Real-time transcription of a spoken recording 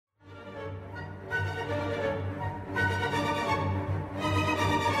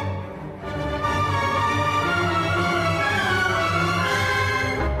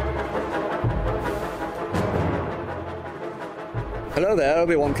Hello there,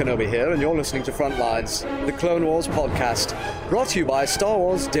 Obi-Wan Kenobi here, and you're listening to Frontlines, the Clone Wars podcast, brought to you by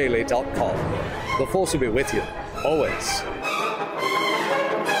StarWarsDaily.com. The Force will be with you, always.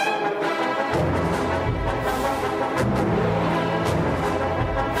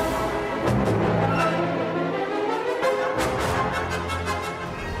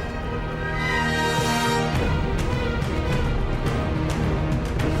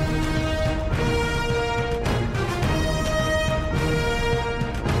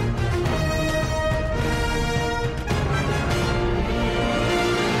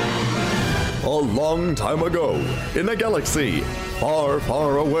 A long time ago, in a galaxy far,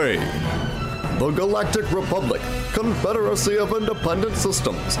 far away, the Galactic Republic, confederacy of independent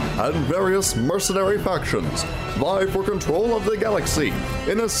systems, and various mercenary factions vie for control of the galaxy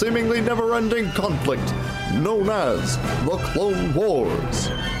in a seemingly never-ending conflict known as the Clone Wars.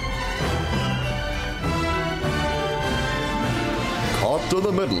 Caught in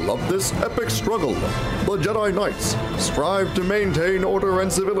the middle of this epic struggle, the Jedi Knights strive to maintain order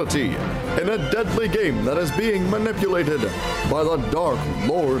and civility in a deadly game that is being manipulated by the Dark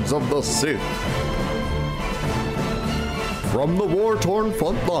Lords of the Sith. From the war-torn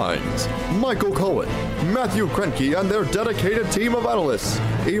front lines, Michael Cohen, Matthew Krenke, and their dedicated team of analysts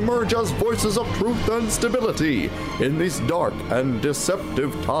emerge as voices of truth and stability in these dark and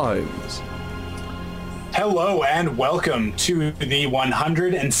deceptive times. Hello and welcome to the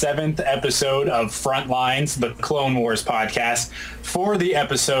 107th episode of Frontlines, the Clone Wars podcast. For the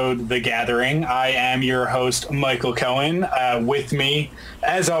episode, The Gathering, I am your host, Michael Cohen. With me,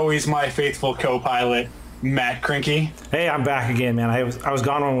 as always, my faithful co-pilot, Matt Krenke. Hey, I'm back again, man. I was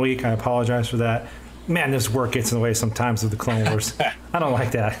gone 1 week. I apologize for that. Man, this work gets in the way sometimes of the Clone Wars. I don't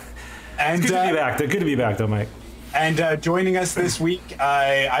like that. And it's good to be back. Good to be back, though, Mike. And joining us this week,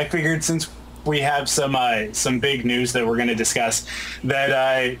 I figured since we have some big news that we're going to discuss,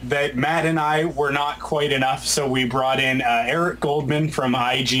 that Matt and I were not quite enough, so we brought in Eric Goldman from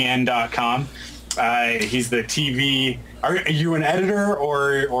IGN.com. He's the TV. Are you an editor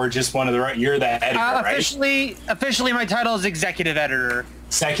or just one of the? You're the editor, right? Officially, my title is executive editor.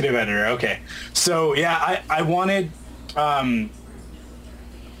 Executive editor. Okay. So yeah, I wanted to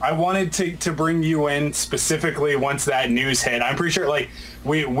bring you in specifically once that news hit. I'm pretty sure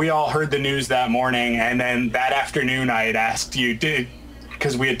we all heard the news that morning, and then that afternoon I had asked you,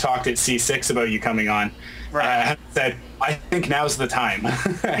 because we had talked at C6 about you coming on. Right. Said, I think now's the time.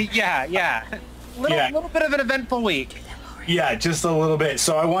 Yeah. Little bit of an eventful week. Yeah, just a little bit.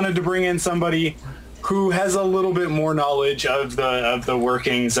 So I wanted to bring in somebody who has a little bit more knowledge of the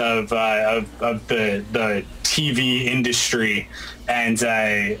workings of the TV industry and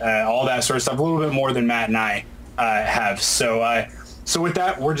all that sort of stuff, a little bit more than Matt and I have. So with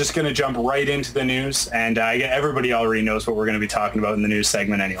that, we're just going to jump right into the news, and everybody already knows what we're going to be talking about in the news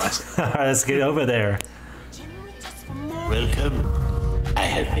segment anyways. Let's get over there. Welcome. I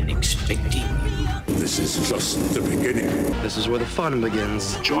have been expecting you. This is just the beginning. This is where the fun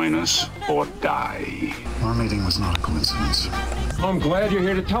begins. Join us or die. Our meeting was not a coincidence. I'm glad you're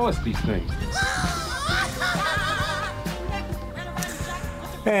here to tell us these things.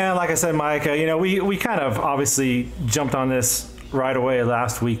 And like I said, Mike, we kind of obviously jumped on this right away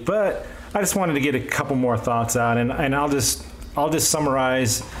last week, but I just wanted to get a couple more thoughts out, and I'll just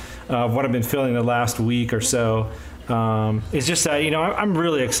summarize what I've been feeling the last week or so. It's just that I'm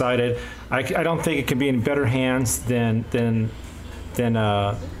really excited. I don't think it can be in better hands than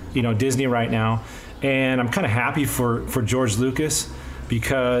Disney right now, and I'm kind of happy for George Lucas,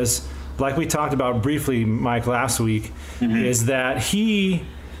 because like we talked about briefly, Mike, last week, is that he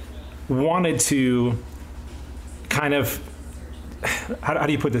wanted to kind of, how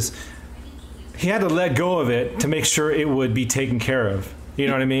do you put this? He had to let go of it to make sure it would be taken care of. You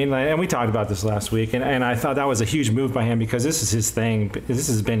know what I mean? And we talked about this last week, and I thought that was a huge move by him, because this is his thing. This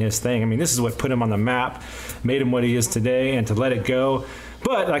has been his thing. I mean, this is what put him on the map, made him what he is today, and to let it go.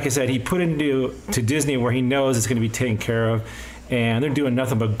 But like I said, he put it to Disney where he knows it's going to be taken care of, and they're doing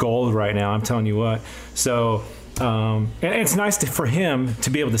nothing but gold right now, I'm telling you what. So, and it's nice for him to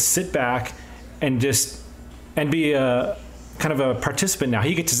be able to sit back and be a kind of a participant now.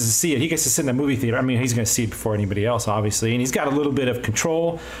 He gets to see it. He gets to sit in the movie theater. I mean, he's going to see it before anybody else, obviously, and he's got a little bit of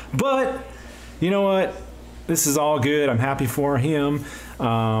control. But you know what? This is all good. I'm happy for him,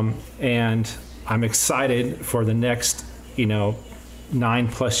 and I'm excited for the next,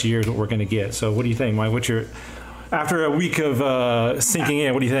 9+ years what we're going to get. So, what do you think, Mike? After a week of sinking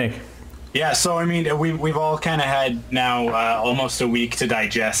in, what do you think? Yeah, so I mean, we've all kind of had now almost a week to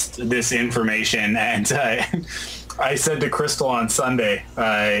digest this information, and I said to Crystal on Sunday,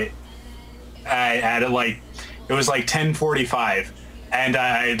 it was like 10:45, And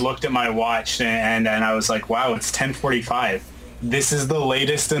I looked at my watch and I was like, wow, it's 10:45. This is the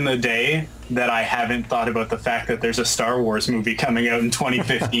latest in the day that I haven't thought about the fact that there's a Star Wars movie coming out in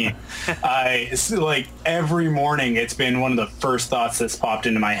 2015. It's like every morning it's been one of the first thoughts that's popped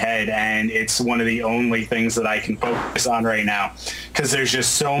into my head, and it's one of the only things that I can focus on right now because there's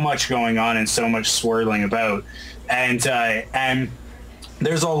just so much going on and so much swirling about. And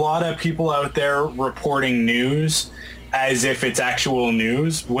there's a lot of people out there reporting news as if it's actual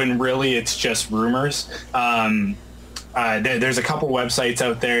news when really it's just rumors. There's a couple websites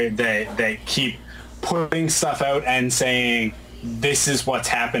out there that keep putting stuff out and saying this is what's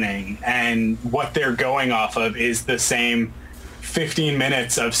happening, and what they're going off of is the same 15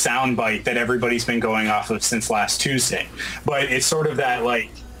 minutes of soundbite that everybody's been going off of since last Tuesday. But it's sort of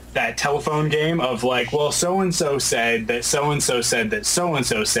that telephone game of like, well, so-and-so said that so-and-so said that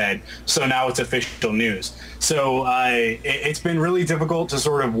so-and-so said, so now it's official news. So it's been really difficult to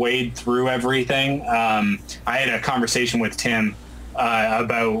sort of wade through everything. I had a conversation with Tim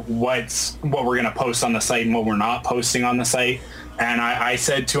about what we're going to post on the site and what we're not posting on the site. And I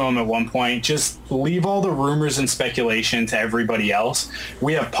said to him at one point, just leave all the rumors and speculation to everybody else.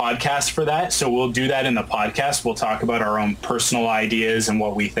 We have podcasts for that, so we'll do that in the podcast. We'll talk about our own personal ideas and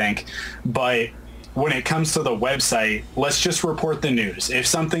what we think. But when it comes to the website, let's just report the news. If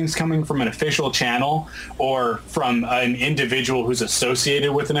something's coming from an official channel or from an individual who's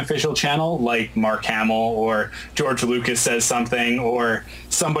associated with an official channel, like Mark Hamill or George Lucas says something, or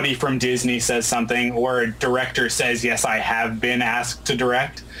somebody from Disney says something, or a director says, yes, I have been asked to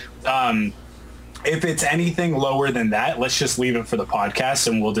direct. If it's anything lower than that, let's just leave it for the podcast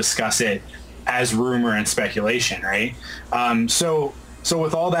and we'll discuss it as rumor and speculation, right? So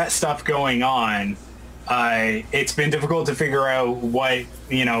with all that stuff going on, it's been difficult to figure out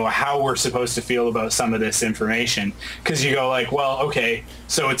how we're supposed to feel about some of this information. Because you go like, well, okay,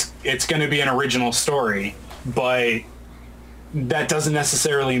 so it's going to be an original story, but that doesn't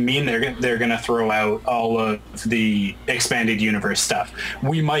necessarily mean they're going to throw out all of the expanded universe stuff.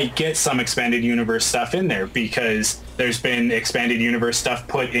 We might get some expanded universe stuff in there because there's been expanded universe stuff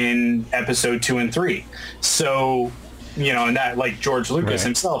put in episode 2 and 3. So, and that, like George Lucas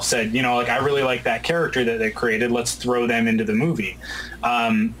himself said, I really like that character that they created. Let's throw them into the movie.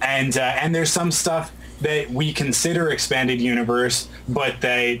 And there's some stuff that we consider expanded universe, but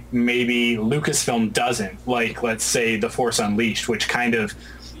that maybe Lucasfilm doesn't. Like, let's say The Force Unleashed, which kind of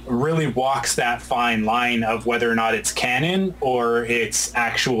really walks that fine line of whether or not it's canon or it's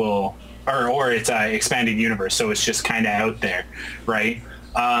actual, or it's expanded universe. So it's just kind of out there, right?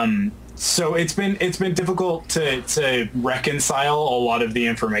 So it's been difficult to reconcile a lot of the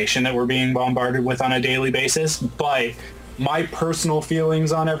information that we're being bombarded with on a daily basis. But my personal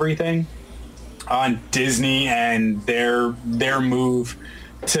feelings on everything, on Disney and their move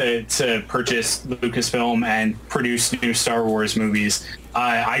to purchase Lucasfilm and produce new Star Wars movies.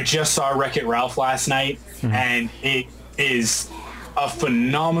 I just saw Wreck-It Ralph last night, and it is a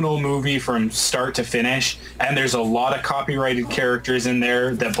phenomenal movie from start to finish, and there's a lot of copyrighted characters in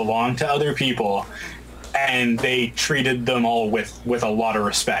there that belong to other people, and they treated them all with a lot of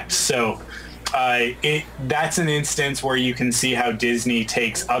respect. So that's an instance where you can see how Disney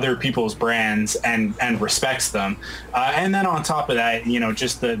takes other people's brands and respects them. And then on top of that,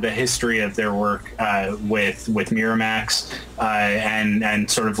 just the history of their work with Miramax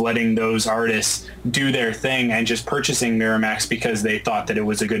and sort of letting those artists do their thing and just purchasing Miramax because they thought that it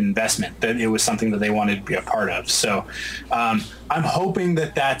was a good investment, that it was something that they wanted to be a part of. So I'm hoping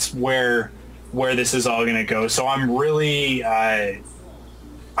that that's where this is all going to go. So I'm really...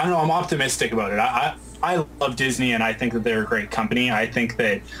 I don't know, I'm optimistic about it. I love Disney, and I think that they're a great company. I think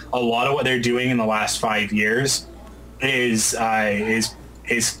that a lot of what they're doing in the last 5 years is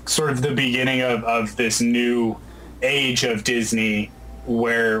sort of the beginning of this new age of Disney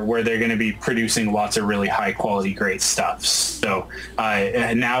where they're going to be producing lots of really high quality, great stuff. So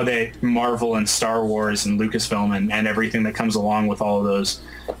now that Marvel and Star Wars and Lucasfilm and everything that comes along with all of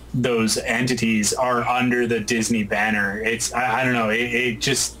those entities are under the Disney banner, I don't know,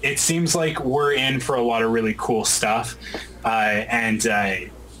 it seems like we're in for a lot of really cool stuff, and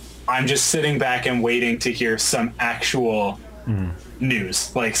I'm just sitting back and waiting to hear some actual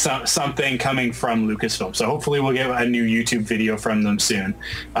news, like something coming from Lucasfilm. So hopefully we'll get a new YouTube video from them soon,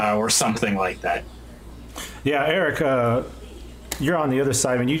 or something like that. Yeah, Eric, you're on the other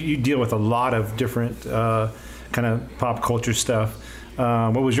side, and you deal with a lot of different kind of pop culture stuff.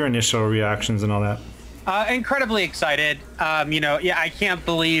 What was your initial reactions and all that? Incredibly excited. I can't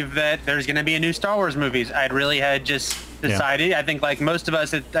believe that there's going to be a new Star Wars movies. I really had just decided, I think like most of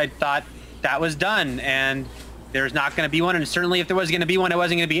us, I thought that was done. And there's not going to be one, and certainly if there was going to be one, it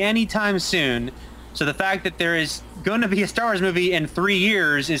wasn't going to be anytime soon. So the fact that there is going to be a Star Wars movie in 3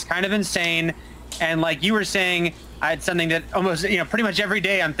 years is kind of insane. And like you were saying, I had something that almost, pretty much every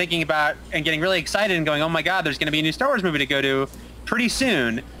day I'm thinking about and getting really excited and going, oh my God, there's going to be a new Star Wars movie to go to pretty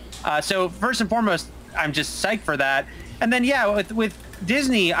soon. So first and foremost, I'm just psyched for that. And then, with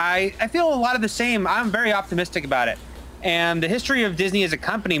Disney, I feel a lot of the same. I'm very optimistic about it. And the history of Disney as a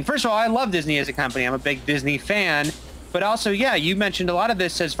company, first of all, I love Disney as a company. I'm a big Disney fan. But also, you mentioned a lot of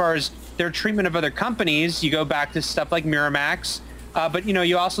this as far as their treatment of other companies. You go back to stuff like Miramax. But,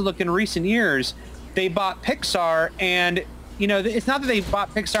 you also look in recent years, they bought Pixar. And, it's not that they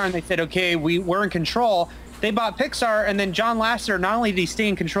bought Pixar and they said, okay, we're in control. They bought Pixar. And then John Lasseter, not only did he stay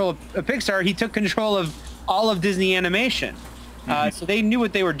in control of Pixar, he took control of all of Disney Animation. So they knew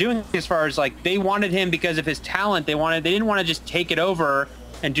what they were doing as far as like they wanted him because of his talent. They didn't want to just take it over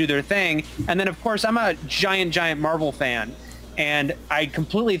and do their thing. And then, of course, I'm a giant Marvel fan. And I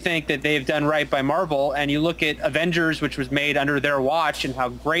completely think that they've done right by Marvel. And you look at Avengers, which was made under their watch, and how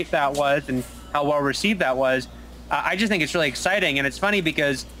great that was and how well received that was. I just think it's really exciting. And it's funny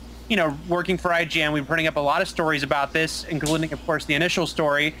because, working for IGN, we're putting up a lot of stories about this, including, of course, the initial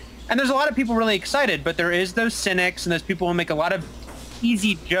story. And there's a lot of people really excited, but there is those cynics and those people who make a lot of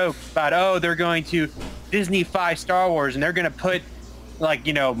easy jokes about, they're going to Disney-fy Star Wars and they're going to put,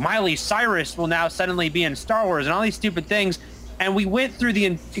 Miley Cyrus will now suddenly be in Star Wars and all these stupid things. And we went through the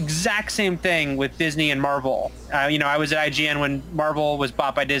exact same thing with Disney and Marvel. I was at IGN when Marvel was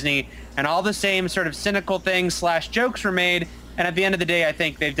bought by Disney, and all the same sort of cynical things / jokes were made. And at the end of the day, I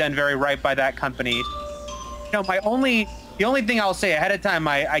think they've done very right by that company. The only thing I'll say ahead of time,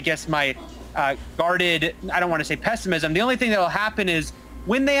 I guess my guarded, I don't want to say pessimism, the only thing that'll happen is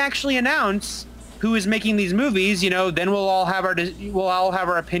when they actually announce who is making these movies, then we'll all have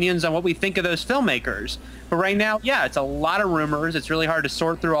our opinions on what we think of those filmmakers. But right now, it's a lot of rumors. It's really hard to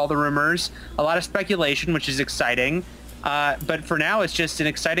sort through all the rumors. A lot of speculation, which is exciting. But for now, it's just an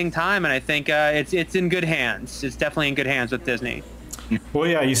exciting time, and I think it's in good hands. It's definitely in good hands with Disney. Well,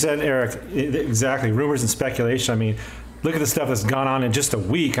 yeah, you said, Eric, exactly. Rumors and speculation. I mean, look at the stuff that's gone on in just a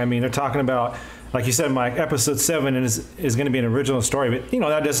week. I mean, they're talking about, like you said, Mike, episode 7 is going to be an original story. But,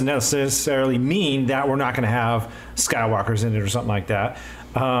 that doesn't necessarily mean that we're not going to have Skywalkers in it or something like that.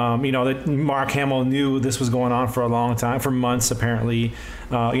 That Mark Hamill knew this was going on for a long time, for months apparently.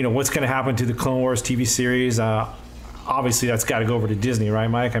 What's going to happen to the Clone Wars TV series? Obviously, that's got to go over to Disney, right,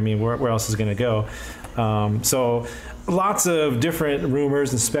 Mike? I mean, where else is going to go? So lots of different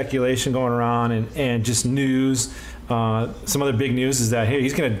rumors and speculation going around and just news. Some other big news is that, hey,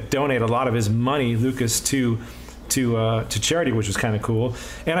 he's going to donate a lot of his money, Lucas, to charity, which was kind of cool.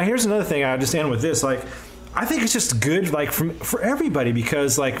 And here's another thing. I'll just end with this. I think it's just good, for everybody,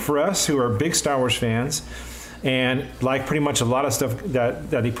 because, for us who are big Star Wars fans, and pretty much a lot of stuff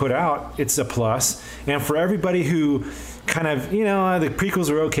that he put out, it's a plus. And for everybody who kind of, the prequels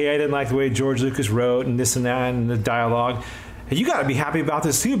were okay. I didn't like the way George Lucas wrote and this and that and the dialogue. You got to be happy about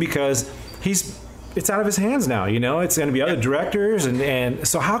this too, because it's out of his hands now. It's going to be other directors, and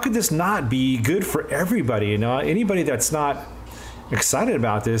so how could this not be good for everybody? Anybody that's not excited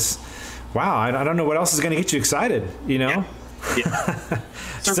about this, wow, I don't know what else is going to get you excited. Yeah.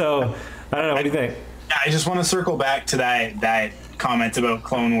 So I don't know. What do you think? I just want to circle back to that comment about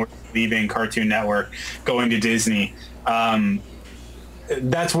Clone Wars leaving Cartoon Network, going to Disney. That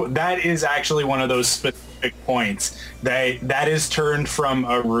is actually one of those specific points that is turned from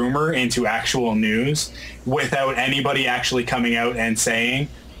a rumor into actual news without anybody actually coming out and saying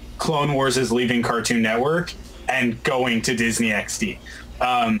Clone Wars is leaving Cartoon Network and going to Disney XD.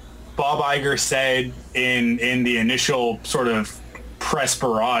 Bob Iger said in the initial sort of press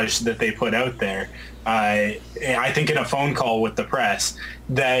barrage that they put out there, I think in a phone call with the press,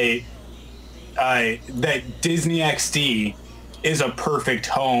 that Disney XD is a perfect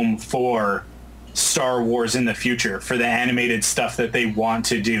home for Star Wars in the future, for the animated stuff that they want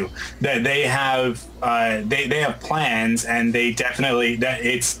to do. That they have they have plans, and they definitely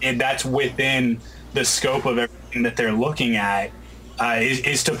that's within the scope of everything that they're looking at.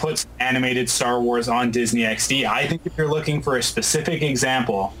 Is to put animated Star Wars on Disney XD. I think if you're looking for a specific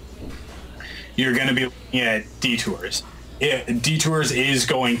example, you're going to be looking at Detours. Detours is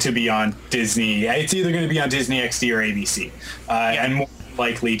going to be on Disney. It's either going to be on Disney XD or ABC, and more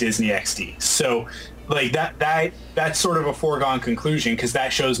likely Disney XD. So, that's sort of a foregone conclusion because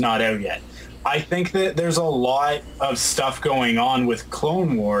that show's not out yet. I think that there's a lot of stuff going on with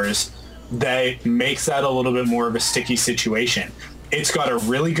Clone Wars that makes that a little bit more of a sticky situation. it's got a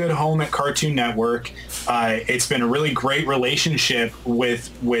really good home at Cartoon Network. It's been a really great relationship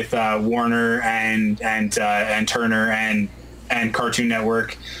with Warner and Turner and Cartoon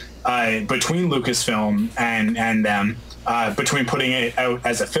Network, between Lucasfilm and them, between putting it out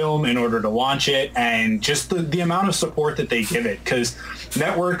as a film in order to launch it, and just the amount of support that they give it, because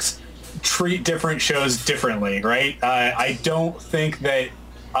networks treat different shows differently, right? I don't think that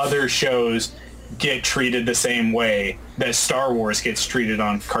other shows get treated the same way that Star Wars gets treated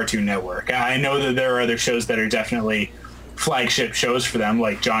on Cartoon Network. I know that there are other shows that are definitely flagship shows for them,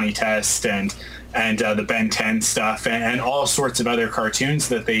 like Johnny Test and the Ben 10 stuff and all sorts of other cartoons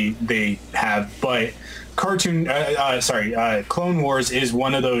that they have. But Clone Wars is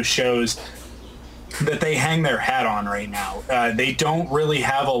one of those shows that they hang their hat on right now. They don't really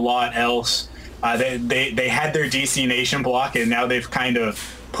have a lot else. They had their DC Nation block, and now they've kind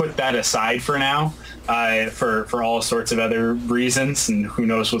of put that aside for now, for all sorts of other reasons, and who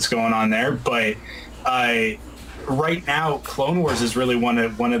knows what's going on there. But right now, Clone Wars is really one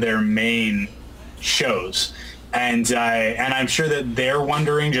of their main shows, and I'm sure that they're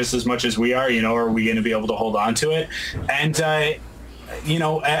wondering just as much as we are. Are we going to be able to hold on to it? And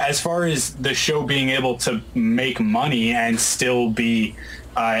as far as the show being able to make money and still be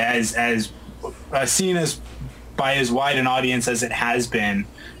as seen as by as wide an audience as it has been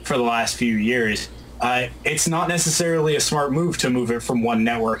for the last few years, it's not necessarily a smart move to move it from one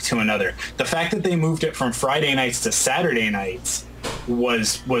network to another. The fact that they moved it from Friday nights to Saturday nights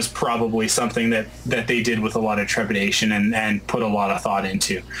was probably something that they did with a lot of trepidation and put a lot of thought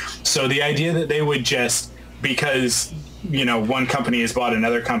into. So the idea that they would just, because one company has bought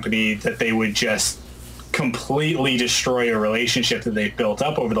another company, that they would just completely destroy a relationship that they've built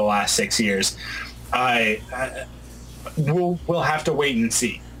up over the last 6 years, we'll have to wait and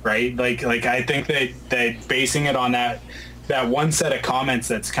see, right? Like I think that basing it on that one set of comments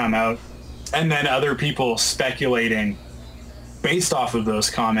that's come out, and then other people speculating based off of those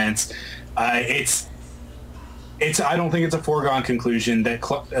comments, it's I don't think it's a foregone conclusion that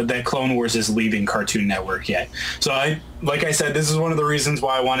Clone Wars is leaving Cartoon Network yet. So like I said, this is one of the reasons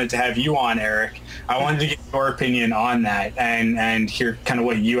why I wanted to have you on, Eric. I wanted to get your opinion on that and hear kind of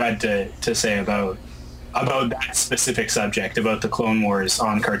what you had to say about that specific subject, about the Clone Wars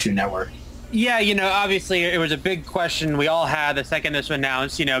on Cartoon Network. Yeah, obviously it was a big question we all had the second this was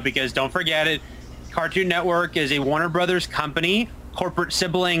announced, because don't forget it, Cartoon Network is a Warner Brothers company, corporate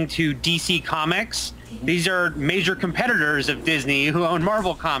sibling to DC Comics. These are major competitors of Disney who own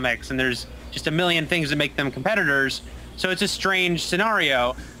Marvel Comics, and there's just a million things that make them competitors. So it's a strange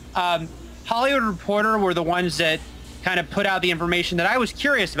scenario. Hollywood Reporter were the ones that kind of put out the information that I was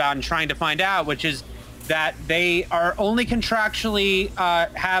curious about and trying to find out, which is that they are only contractually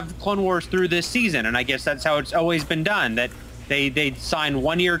have Clone Wars through this season, and I guess that's how it's always been done. That they sign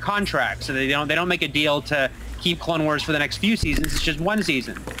one-year contracts, so they don't make a deal to keep Clone Wars for the next few seasons. It's just one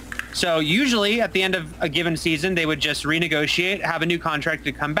season. So usually at the end of a given season, they would just renegotiate, have a new contract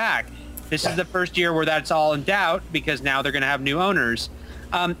to come back. This is the first year where that's all in doubt because now they're going to have new owners.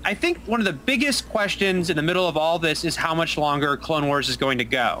 I think one of the biggest questions in the middle of all this is how much longer Clone Wars is going to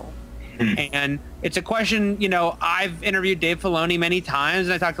go. And it's a question, I've interviewed Dave Filoni many times,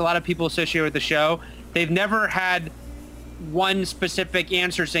 and I talked to a lot of people associated with the show. They've never had one specific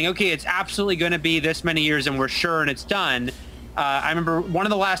answer saying, okay, it's absolutely going to be this many years and we're sure and it's done. I remember one of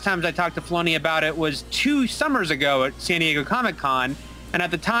the last times I talked to Filoni about it was 2 summers ago at San Diego Comic-Con, and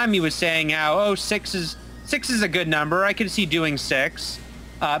at the time he was saying how, 6 is a good number. I could see doing 6,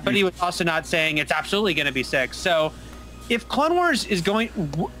 but he was also not saying it's absolutely going to be 6. So if Clone Wars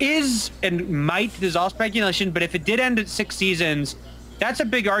and might, this is all speculation, but if it did end at 6 seasons, that's a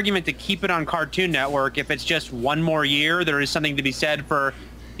big argument to keep it on Cartoon Network. If it's just one more year, there is something to be said for,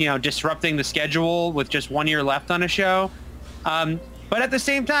 disrupting the schedule with just 1 year left on a show. But at the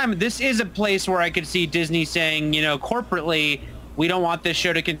same time, this is a place where I could see Disney saying, corporately, we don't want this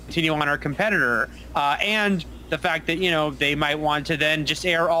show to continue on our competitor. And the fact that, they might want to then just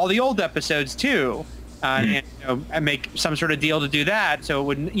air all the old episodes too. And make some sort of deal to do that. So it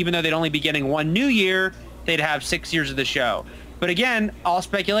would, even though they'd only be getting 1 new year, they'd have 6 years of the show. But again, all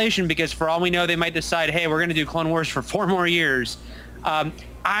speculation, because for all we know, they might decide, hey, we're going to do Clone Wars for 4 more years.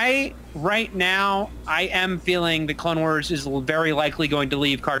 Right now, I am feeling that Clone Wars is very likely going to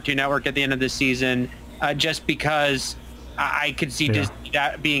leave Cartoon Network at the end of this season, just because I could see Disney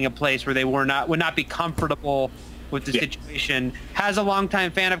that being a place where they would not be comfortable with the situation. As a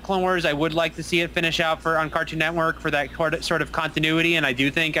longtime fan of Clone Wars, I would like to see it finish out on Cartoon Network for that sort of continuity, and I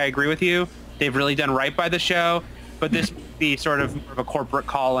agree with you. They've really done right by the show, but this would be sort of more of a corporate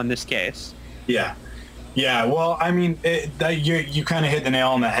call in this case. Yeah. Yeah, well, I mean, you kind of hit the nail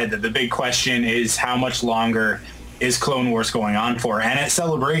on the head that the big question is how much longer is Clone Wars going on for? And at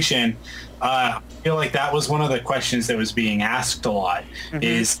Celebration, I feel like that was one of the questions that was being asked a lot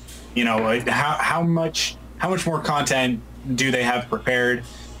is, you know, how much more content do they have prepared?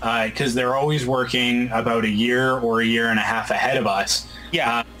 Because they're always working about a year or a year and a half ahead of us.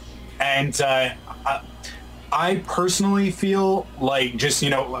 Yeah. I personally feel like just, you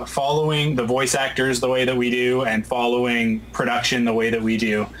know, following the voice actors the way that we do and following production the way that we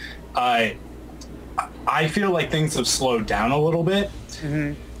do, I feel like things have slowed down a little bit.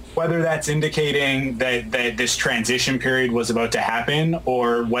 Whether that's indicating that this transition period was about to happen,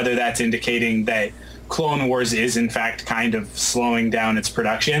 or whether that's indicating that Clone Wars is in fact kind of slowing down its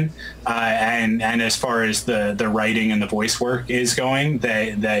production, and as far as the writing and the voice work is going,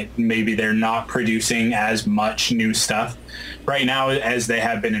 that maybe they're not producing as much new stuff right now as they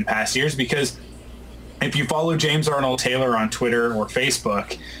have been in past years. Because if you follow James Arnold Taylor on Twitter or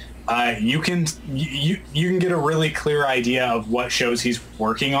Facebook, you can get a really clear idea of what shows he's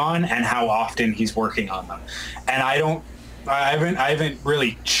working on and how often he's working on them. And I haven't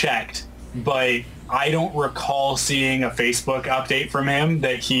really checked, but I don't recall seeing a Facebook update from him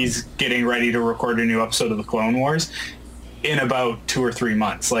that he's getting ready to record a new episode of the Clone Wars in about 2 or 3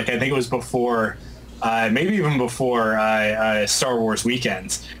 months. Like, I think it was before, maybe even before Star Wars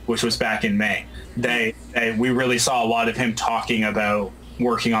Weekends, which was back in May. We really saw a lot of him talking about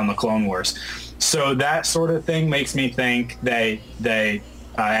working on the Clone Wars. So that sort of thing makes me think that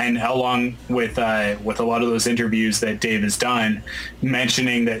and along with a lot of those interviews that Dave has done,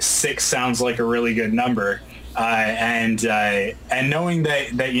 mentioning that 6 sounds like a really good number, and knowing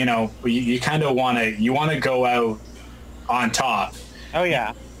that you know, you kind of want to go out on top. Oh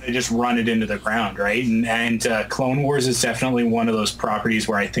yeah. Just run it into the ground, right? And Clone Wars is definitely one of those properties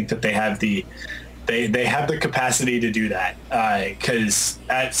where I think that they have the capacity to do that, because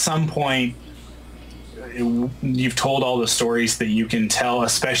at some point you've told all the stories that you can tell,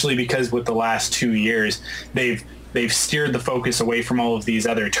 especially because with the last 2 years they've steered the focus away from all of these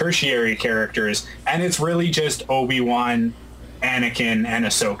other tertiary characters, and it's really just Obi-Wan, Anakin, and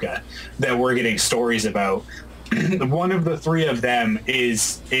Ahsoka that we're getting stories about. One of the 3 of them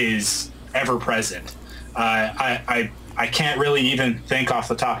is ever present. I can't really even think off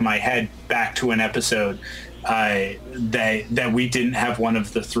the top of my head back to an episode that we didn't have one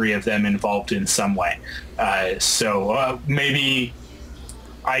of the 3 of them involved in some way. So maybe,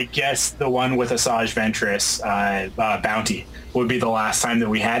 I guess, the one with Asajj Ventress, Bounty, would be the last time that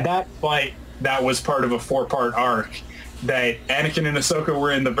we had that, but that was part of a 4-part arc that Anakin and Ahsoka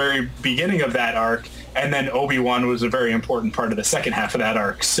were in the very beginning of that arc, and then Obi-Wan was a very important part of the second half of that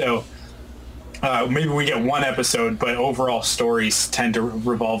arc. So maybe we get one episode, but overall stories tend to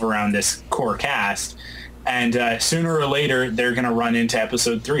revolve around this core cast. And sooner or later, they're going to run into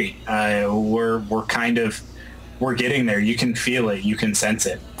episode 3. We're getting there. You can feel it. You can sense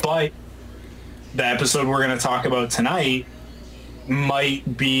it. But the episode we're going to talk about tonight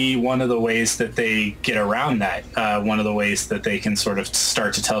might be one of the ways that they get around that. One of the ways that they can sort of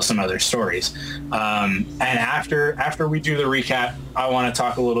start to tell some other stories. And after we do the recap, I want to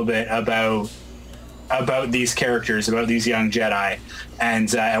talk a little bit about these characters, about these young Jedi, and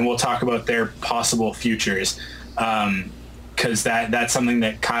we'll talk about their possible futures, because that's something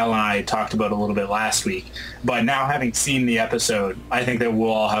that Kyle and I talked about a little bit last week. But now, having seen the episode, I think that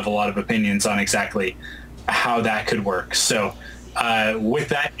we'll all have a lot of opinions on exactly how that could work. So with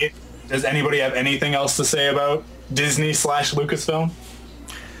that, does anybody have anything else to say about Disney / Lucasfilm?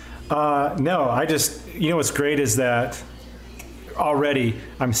 No, I just, you know, what's great is that already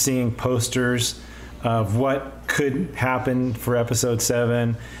I'm seeing posters of what could happen for episode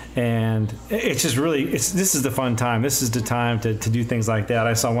 7, and it's just really, this is the fun time. This is the time to do things like that.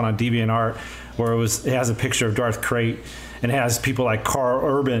 I saw one on DeviantArt where it has a picture of Darth Krayt, and it has people like Carl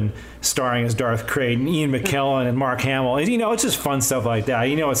Urban starring as Darth Krayt, and Ian McKellen and Mark Hamill. And, you know, it's just fun stuff like that.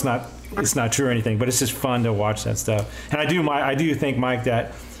 You know, it's not true or anything, but it's just fun to watch that stuff. And I do think, Mike,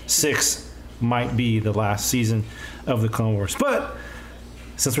 that 6 might be the last season of the Clone Wars. But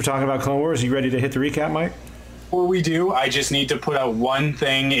since we're talking about Clone Wars, are you ready to hit the recap, Mike? Before we do, I just need to put out one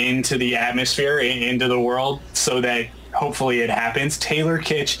thing into the atmosphere, into the world, so that hopefully it happens. Taylor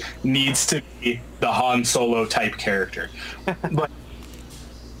Kitsch needs to be the Han Solo type character. But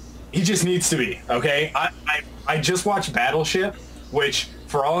he just needs to be, okay? I just watched Battleship, which,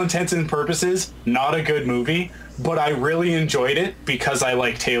 for all intents and purposes, not a good movie, but I really enjoyed it because I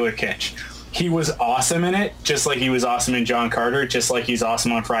like Taylor Kitsch. He was awesome in it, just like he was awesome in John Carter, just like he's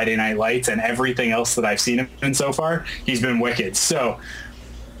awesome on Friday Night Lights, and everything else that I've seen him in so far, he's been wicked. So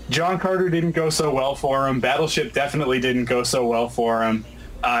John Carter didn't go so well for him. Battleship definitely didn't go so well for him.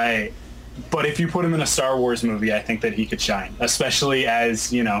 But if you put him in a Star Wars movie, I think that he could shine, especially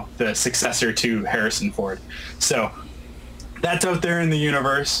as, you know, the successor to Harrison Ford. So that's out there in the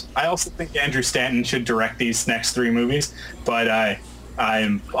universe. I also think Andrew Stanton should direct these next 3 movies, but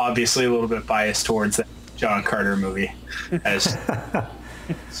I'm obviously a little bit biased towards that John Carter movie. As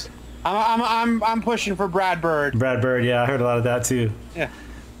I'm pushing for Brad Bird. Brad Bird, yeah, I heard a lot of that too. Yeah.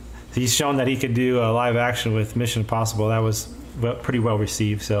 He's shown that he could do a live action with Mission Impossible. That was pretty well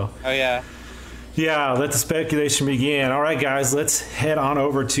received. So. Oh yeah. Yeah, let the speculation begin. All right, guys, let's head on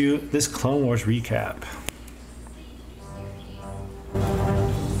over to this Clone Wars recap.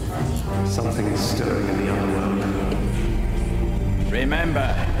 Something is stirring in the underworld.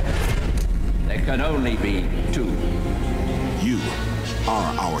 Remember, there can only be 2. You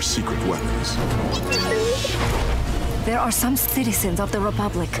are our secret weapons. There are some citizens of the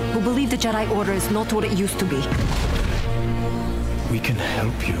Republic who believe the Jedi Order is not what it used to be. We can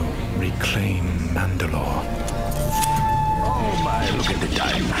help you reclaim Mandalore. Oh my, look at the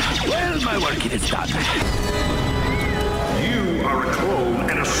time. Well, my work is done. You are a clone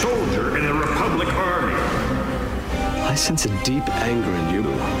and a soldier in the Republic Army. I sense a deep anger in you.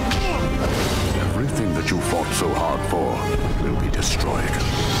 Everything that you fought so hard for will be destroyed.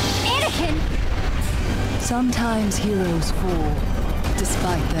 Anakin! Sometimes heroes fall,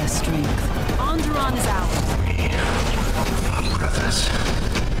 despite their strength. Onderon is out. Brothers.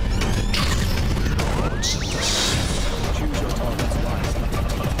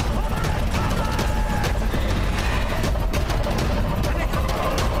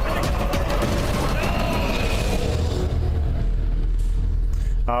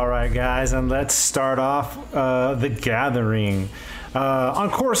 All right, guys, and let's start off the gathering. On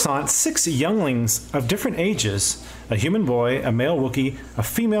Coruscant, 6 younglings of different ages, a human boy, a male Wookiee, a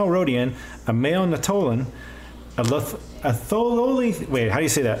female Rodian, a male Natolan, a Thololi, wait, how do you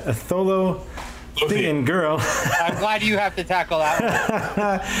say that? A Tholothian girl. I'm glad you have to tackle that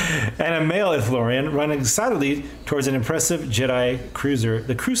one. And a male Ithlorian run excitedly towards an impressive Jedi cruiser,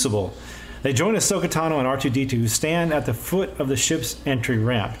 the Crucible. They join Ahsoka Tano and R2-D2, who stand at the foot of the ship's entry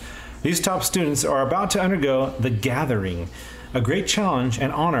ramp. These top students are about to undergo the Gathering, a great challenge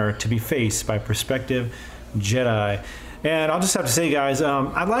and honor to be faced by prospective Jedi. And I'll just have to say, guys,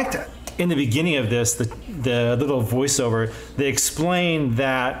 I liked in the beginning of this, the little voiceover, they explained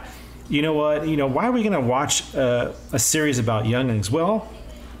that, you know what, why are we going to watch a series about younglings? Well,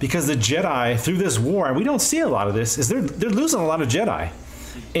 because the Jedi, through this war, and we don't see a lot of this, is they're losing a lot of Jedi.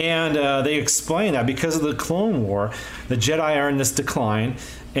 And they explain that because of the Clone War, the Jedi are in this decline,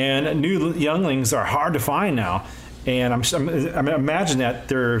 and new younglings are hard to find now. And I imagine that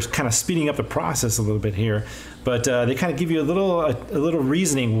they're kind of speeding up the process a little bit here, but they kind of give you a little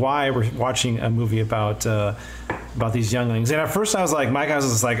reasoning why we're watching a movie about these younglings. And at first, I was like, my guys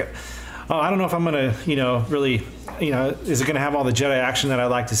was just like, oh, I don't know if I'm gonna, really, is it gonna have all the Jedi action that I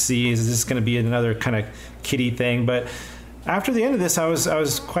like to see? Is this gonna be another kind of kiddie thing? But after the end of this, I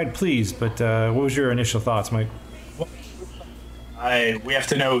was quite pleased. But what was your initial thoughts, Mike? We have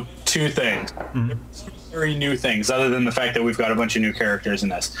to know 2 things. Mm-hmm. Very new things, other than the fact that we've got a bunch of new characters in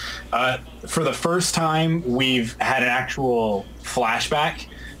this. For the first time, we've had an actual flashback,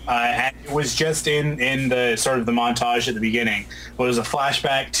 and it was just in the sort of the montage at the beginning. It was a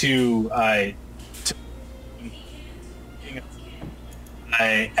flashback to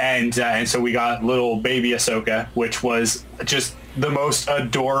and so we got little baby Ahsoka, which was just the most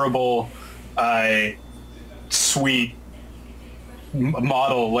adorable, sweet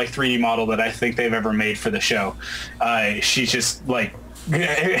model, like 3D model that I think they've ever made for the show. She's just like,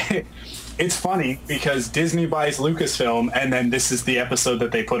 it's funny because Disney buys Lucasfilm, and then this is the episode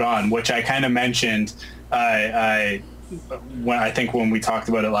that they put on, which I kind of mentioned when we talked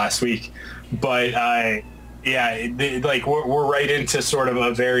about it last week. But we're right into sort of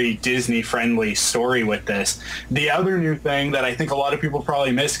a very Disney-friendly story with this. The other new thing that I think a lot of people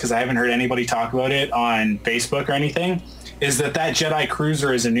probably missed, because I haven't heard anybody talk about it on Facebook or anything, is that Jedi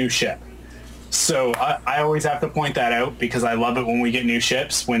Cruiser is a new ship. So I always have to point that out, because I love it when we get new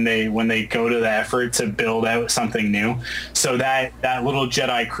ships, when they go to the effort to build out something new. So that little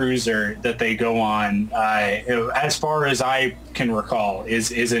Jedi Cruiser that they go on, as far as I can recall,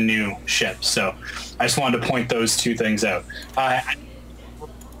 is a new ship. So I just wanted to point those 2 things out.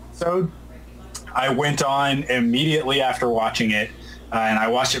 So I went on immediately after watching it, and I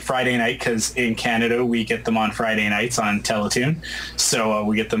watched it Friday night, because in Canada we get them on Friday nights on Teletoon, so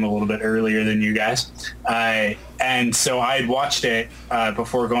we get them a little bit earlier than you guys. And so I had watched it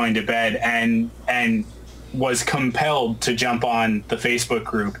before going to bed, and was compelled to jump on the Facebook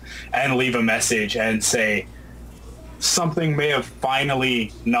group and leave a message and say something may have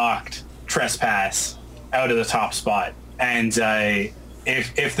finally knocked Trespass out of the top spot. And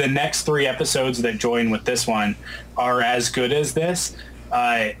if the next 3 episodes that join with this one are as good as this,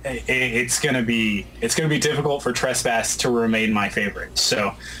 it's gonna be difficult for Trespass to remain my favorite.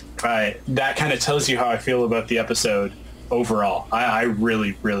 So that kind of tells you how I feel about the episode overall. I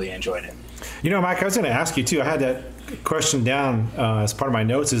really, really enjoyed it. Mike, I was going to ask you too. I had that question down as part of my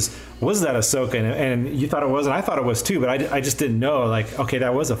notes. Was that Ahsoka? And you thought it was, and I thought it was too. But I just didn't know. Like, okay,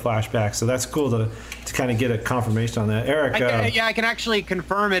 that was a flashback. So that's cool to kind of get a confirmation on that. Eric, I can actually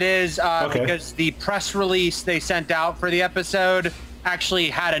confirm it is because the press release they sent out for the episode actually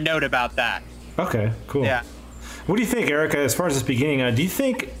had a note about that. Okay, cool. Yeah. What do you think, Erica? As far as this beginning, do you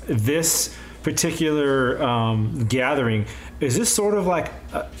think this particular gathering, is this sort of like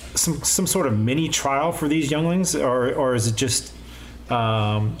some sort of mini trial for these younglings, or is it just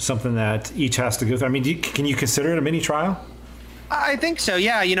something that each has to go through? I mean, can you consider it a mini trial? I think so.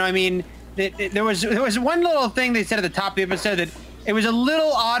 Yeah. There was one little thing they said at the top of the episode that it was a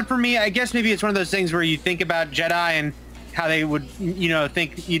little odd for me. I guess maybe it's one of those things where you think about Jedi and how they would,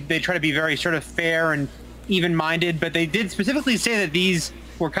 think they try to be very sort of fair and even-minded, but they did specifically say that these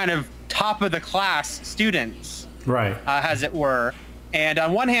were kind of top of the class students, right? As it were. And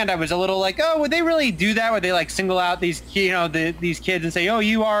on one hand, I was a little like, oh, would they really do that? Would they like single out these, these kids and say, oh,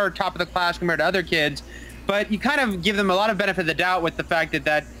 you are top of the class compared to other kids? But you kind of give them a lot of benefit of the doubt with the fact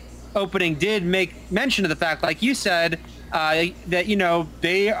that opening did make mention of the fact, like you said, that,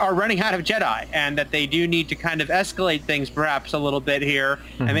 they are running out of Jedi and that they do need to kind of escalate things perhaps a little bit here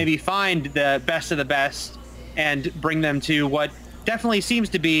and maybe find the best of the best and bring them to what definitely seems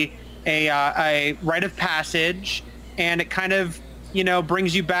to be a rite of passage. And it kind of,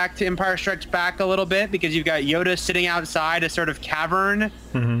 brings you back to Empire Strikes Back a little bit because you've got Yoda sitting outside a sort of cavern.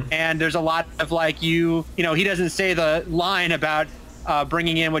 And there's a lot of like he doesn't say the line about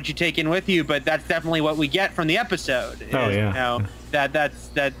bringing in what you take in with you, but that's definitely what we get from the episode.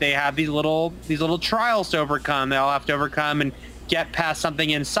 That they have these little trials to overcome. They all have to overcome and get past something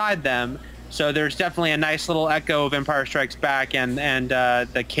inside them. So there's definitely a nice little echo of Empire Strikes Back and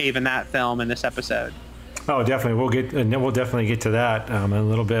the cave in that film in this episode. Oh, definitely. We'll definitely get to that in a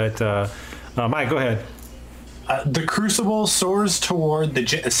little bit. Mike, go ahead. The Crucible soars toward the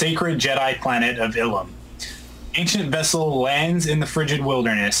sacred Jedi planet of Ilum. Ancient vessel lands in the frigid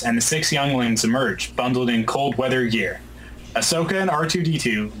wilderness, and the 6 younglings emerge, bundled in cold weather gear. Ahsoka and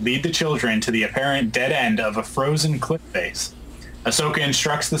R2-D2 lead the children to the apparent dead end of a frozen cliff face. Ahsoka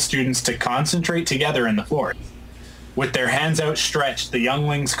instructs the students to concentrate together in the forest. With their hands outstretched, the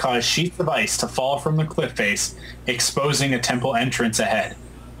younglings cause sheets of ice to fall from the cliff face, exposing a temple entrance ahead.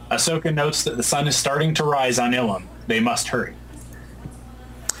 Ahsoka notes that the sun is starting to rise on Ilum. They must hurry.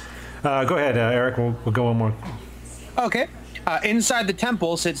 Go ahead, Eric. We'll go one more. Okay. Inside the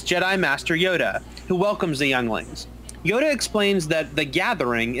temple sits Jedi Master Yoda, who welcomes the younglings. Yoda explains that the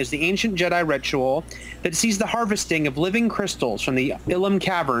Gathering is the ancient Jedi ritual that sees the harvesting of living crystals from the Ilum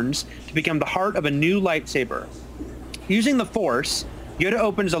caverns to become the heart of a new lightsaber. Using the Force, Yoda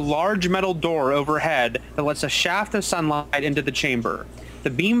opens a large metal door overhead that lets a shaft of sunlight into the chamber.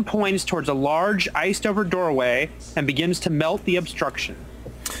 The beam points towards a large, iced-over doorway and begins to melt the obstruction.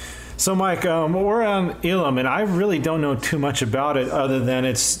 So, Mike, we're on Ilum, and I really don't know too much about it other than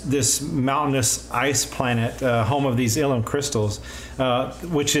it's this mountainous ice planet, home of these Ilum crystals,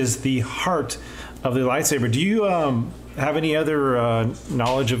 which is the heart of the lightsaber. Do you have any other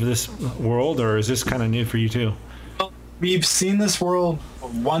knowledge of this world, or is this kind of new for you too? We've seen this world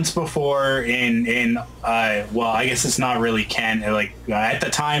once before in well, I guess it's not really canon. Like at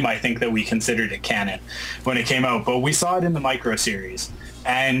the time, I think that we considered it canon when it came out, but we saw it in the micro series.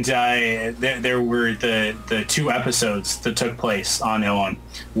 And there were the 2 episodes that took place on Ilum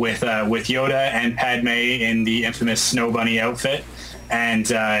with Yoda and Padme in the infamous Snow Bunny outfit, and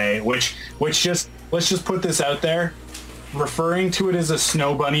which just let's just put this out there, referring to it as a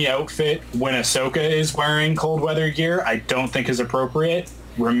Snow Bunny outfit when Ahsoka is wearing cold weather gear, I don't think is appropriate.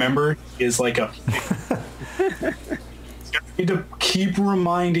 Remember, is like a. I need to keep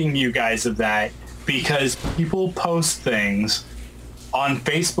reminding you guys of that because people post things on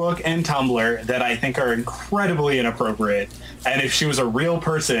Facebook and Tumblr that I think are incredibly inappropriate, and if she was a real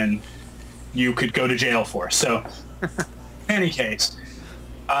person, you could go to jail for. So, in any case,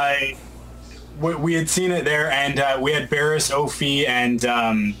 we had seen it there, and we had Barriss Offee and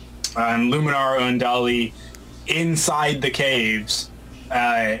Luminara Undali inside the caves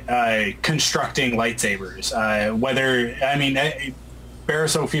constructing lightsabers. Barriss Barra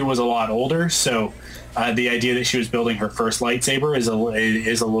Sophie was a lot older, so the idea that she was building her first lightsaber is a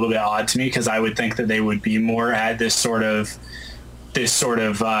little bit odd to me, because I would think that they would be more at this sort of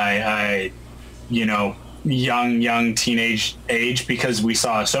young teenage age, because we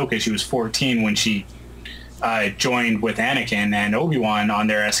saw Ahsoka, she was 14 when she joined with Anakin and Obi-Wan on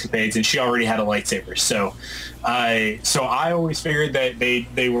their escapades, and she already had a lightsaber. So I always figured that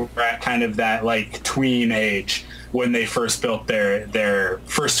they were at kind of that like tween age when they first built their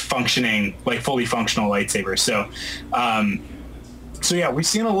first functioning, like fully functional lightsaber. So yeah, we've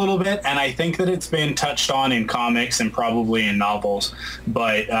seen a little bit, and I think that it's been touched on in comics and probably in novels,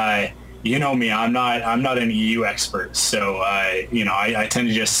 but you know me, I'm not an EU expert, so I tend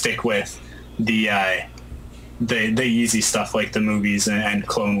to just stick with the easy stuff like the movies and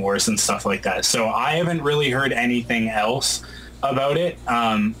Clone Wars and stuff like that. So I haven't really heard anything else about it.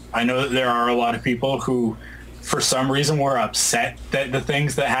 I know that there are a lot of people who, for some reason, were upset that the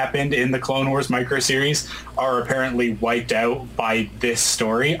things that happened in the Clone Wars microseries are apparently wiped out by this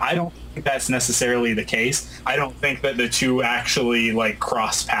story. I don't think that's necessarily the case. I don't think that the two actually like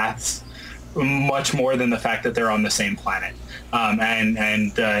cross paths much more than the fact that they're on the same planet.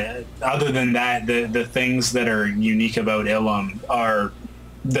 And other than that, the things that are unique about Ilum are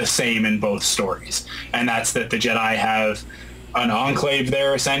the same in both stories, and that's that the Jedi have an enclave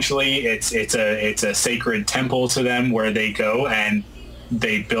there. Essentially, it's a sacred temple to them where they go and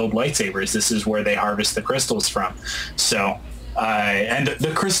they build lightsabers. This is where they harvest the crystals from. So and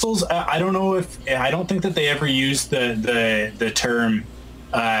the crystals, I don't think that they ever used the term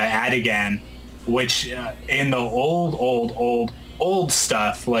Adigan, which in the old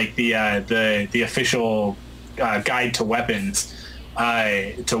stuff, like the official guide to weapons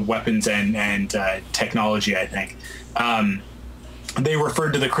and technology, I think, they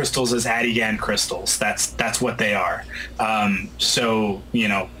referred to the crystals as Adigan crystals. That's what they are. So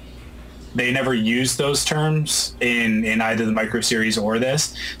they never used those terms in either the microseries or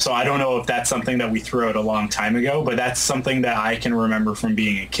this. So I don't know if that's something that we threw out a long time ago, but that's something that I can remember from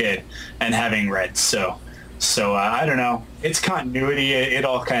being a kid and having read. So I don't know. It's continuity. It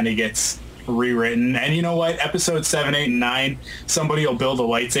all kind of gets rewritten. And you know what? Episode 7, 8, and 9, somebody will build a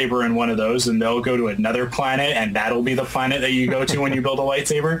lightsaber in one of those, and they'll go to another planet, and that'll be the planet that you go to when you build a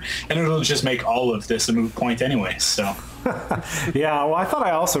lightsaber, and it'll just make all of this a moot point anyway. So. Yeah, well, I thought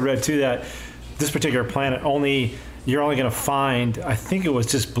I also read too that this particular planet you're only going to find, I think it was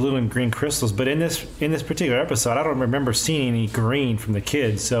just blue and green crystals, but in this particular episode, I don't remember seeing any green from the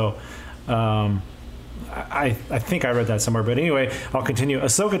kids. So I think I read that somewhere. But anyway, I'll continue.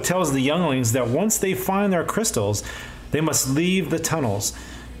 Ahsoka tells the younglings that once they find their crystals, they must leave the tunnels.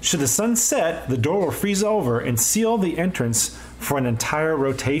 Should the sun set, the door will freeze over and seal the entrance for an entire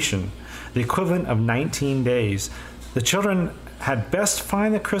rotation, the equivalent of 19 days. The children had best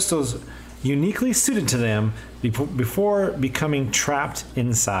find the crystals uniquely suited to them before becoming trapped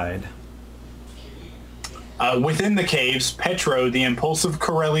inside. Within the caves, Petro, the impulsive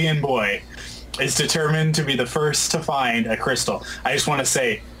Corellian boy, is determined to be the first to find a crystal. I just want to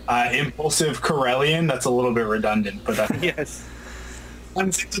say, impulsive Corellian, that's a little bit redundant, but that's... Yes.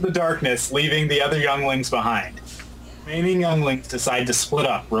 Runs into the darkness, leaving the other younglings behind. Remaining younglings decide to split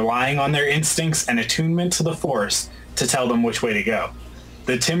up, relying on their instincts and attunement to the Force to tell them which way to go.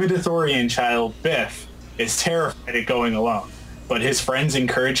 The timid Ithorian child, Biff, is terrified at going alone, but his friends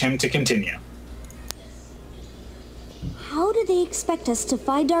encourage him to continue. How do they expect us to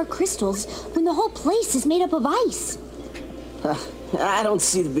find our crystals when the whole place is made up of ice? I don't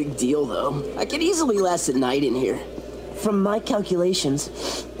see the big deal, though. I could easily last a night in here. From my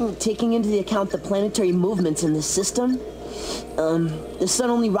calculations, taking into account the planetary movements in this system, the sun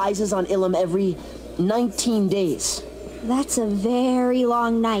only rises on Ilum every 19 days. That's a very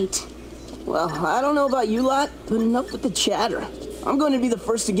long night. Well, I don't know about you lot, but enough with the chatter. I'm going to be the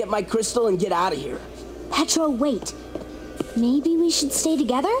first to get my crystal and get out of here. Petro, wait. Maybe we should stay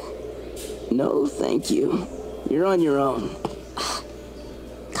together? No, thank you. You're on your own.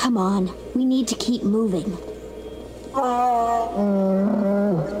 Come on, we need to keep moving.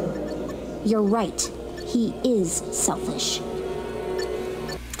 You're right. He is selfish.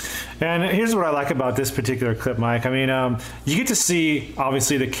 And here's what I like about this particular clip, Mike. I mean, you get to see,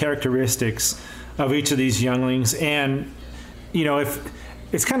 obviously, the characteristics of each of these younglings. And, if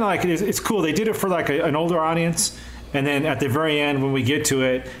it's kind of like, it's cool. They did it for like an older audience. And then at the very end, when we get to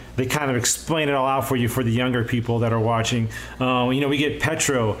it, they kind of explain it all out for you for the younger people that are watching. We get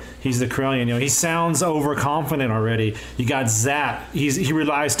Petro. He's the Corellian. He sounds overconfident already. You got Zat. He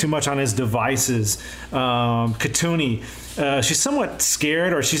relies too much on his devices. Katuni. She's somewhat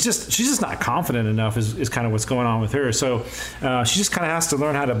scared, or she's just not confident enough is kind of what's going on with her. So she just kind of has to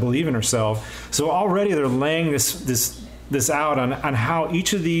learn how to believe in herself. So already they're laying this out on how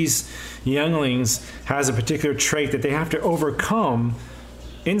each of these younglings has a particular trait that they have to overcome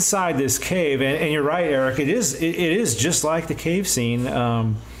inside this cave. And you're right, Eric. It is just like the cave scene,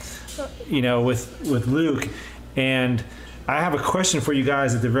 with Luke. And I have a question for you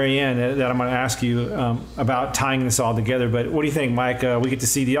guys at the very end that I'm going to ask you about tying this all together. But what do you think, Mike? We get to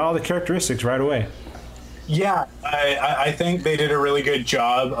see all the characteristics right away. Yeah, I think they did a really good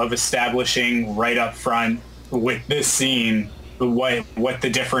job of establishing right up front with this scene what the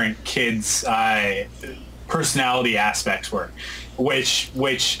different kids' personality aspects were, which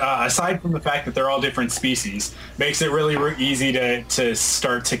aside from the fact that they're all different species, makes it really easy to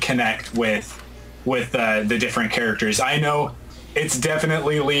start to connect with the different characters. I know it's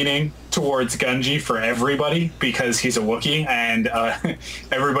definitely leaning towards Gunji for everybody because he's a Wookiee, and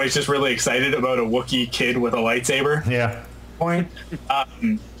everybody's just really excited about a Wookiee kid with a lightsaber. Yeah. Point.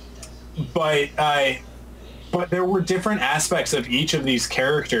 But there were different aspects of each of these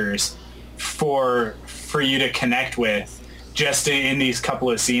characters for you to connect with just in these couple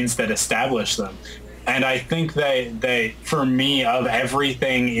of scenes that establish them. And I think they for me, of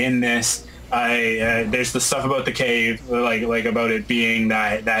everything in this, there's the stuff about the cave, like about it being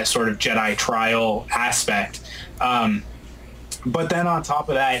that sort of Jedi trial aspect. But then on top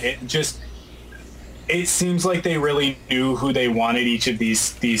of that, it seems like they really knew who they wanted each of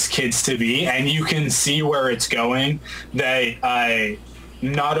these kids to be, and you can see where it's going. They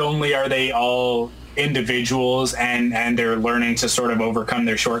not only are they all individuals and they're learning to sort of overcome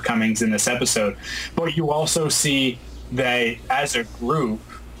their shortcomings in this episode, but you also see they, as a group,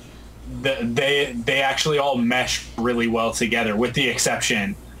 they actually all mesh really well together, with the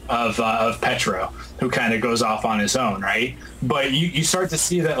exception of Petro, who kind of goes off on his own, right? But you start to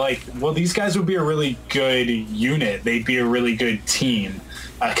see that, these guys would be a really good unit. They'd be a really good team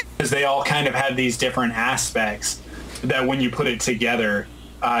because they all kind of have these different aspects that, when you put it together,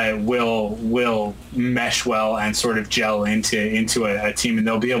 will mesh well and sort of gel into a team, and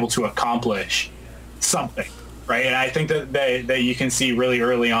they'll be able to accomplish something. Right, and I think that you can see really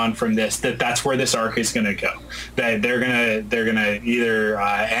early on from this that's where this arc is going to go. That they're gonna either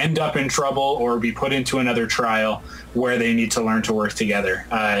end up in trouble or be put into another trial where they need to learn to work together.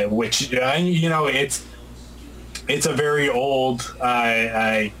 Which it's a very old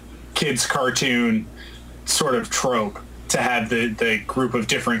kids cartoon sort of trope to have the group of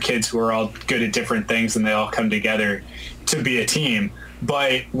different kids who are all good at different things and they all come together to be a team.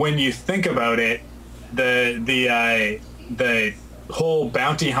 But when you think about it, the whole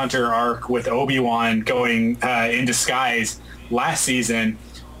bounty hunter arc with Obi-Wan going in disguise last season,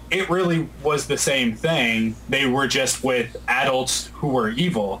 it really was the same thing. They were just with adults who were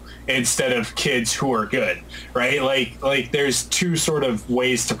evil instead of kids who are good, right? Like there's two sort of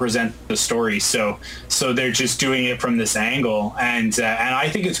ways to present the story. So they're just doing it from this angle, and I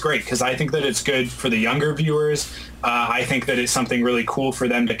think it's great because I think that it's good for the younger viewers. I think that it's something really cool for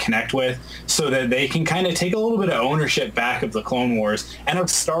them to connect with, so that they can kind of take a little bit of ownership back of the Clone Wars and of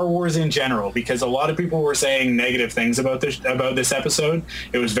Star Wars in general, because a lot of people were saying negative things about this episode.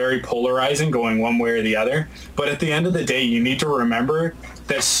 It was very polarizing, going one way or the other. But at the end of the day, you need to remember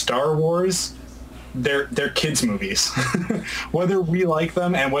that Star Wars, they're kids' movies. Whether we like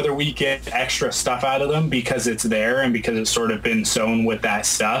them and whether we get extra stuff out of them because it's there and because it's sort of been sown with that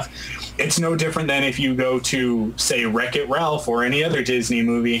stuff, it's no different than if you go to, say, Wreck-It Ralph or any other Disney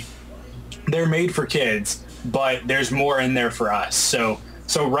movie. They're made for kids, but there's more in there for us. So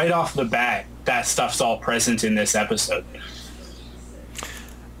right off the bat, that stuff's all present in this episode.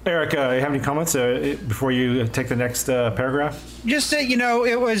 Eric, you have any comments before you take the next paragraph? Just that, you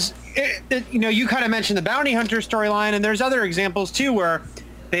kind of mentioned the bounty hunter storyline, and there's other examples too where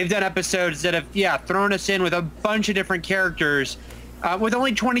they've done episodes that have, thrown us in with a bunch of different characters with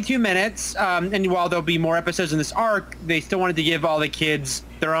only 22 minutes. And while there'll be more episodes in this arc, they still wanted to give all the kids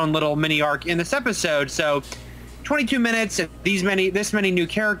their own little mini arc in this episode. So 22 minutes, this many new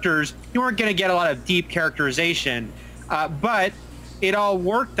characters, you weren't going to get a lot of deep characterization. But it all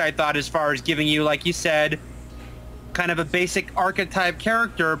worked, I thought, as far as giving you, like you said, kind of a basic archetype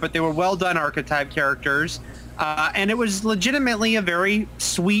character, but they were well done archetype characters. And it was legitimately a very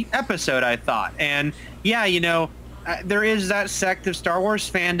sweet episode, I thought. And yeah, there is that sect of Star Wars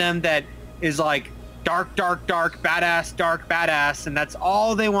fandom that is like, dark, badass, and that's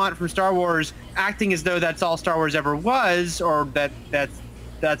all they want from Star Wars, acting as though that's all Star Wars ever was, or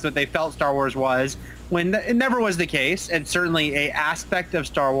that's what they felt Star Wars was, when it never was the case. And certainly a aspect of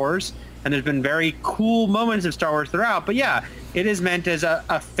Star Wars, and there's been very cool moments of Star Wars throughout, but yeah, it is meant as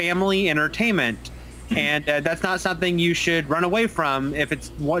a family entertainment, and that's not something you should run away from. If it's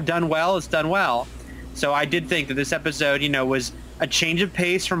done well, it's done well. So I did think that this episode, was a change of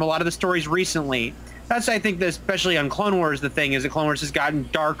pace from a lot of the stories recently. That's, I think, that especially on Clone Wars, the thing is that Clone Wars has gotten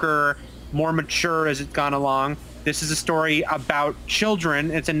darker, more mature as it's gone along. This is a story about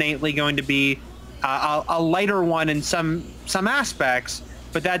children. It's innately going to be a lighter one in some aspects,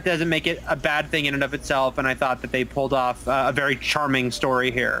 but that doesn't make it a bad thing in and of itself, and I thought that they pulled off a very charming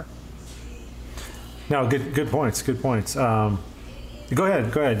story here. No, good points. Go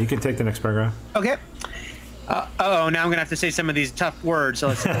ahead. You can take the next paragraph. Okay. Now I'm going to have to say some of these tough words. So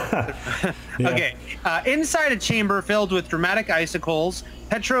let's Okay. Inside a chamber filled with dramatic icicles,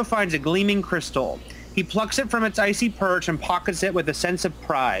 Petro finds a gleaming crystal. He plucks it from its icy perch and pockets it with a sense of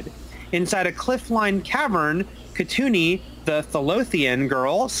pride. Inside a cliff-lined cavern, Katuni, the Thalothian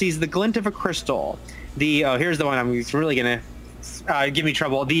girl, sees the glint of a crystal. Here's the one it's really going to give me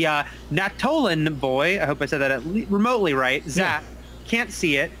trouble. The Natolan boy, I hope I said that remotely right, Zat, can't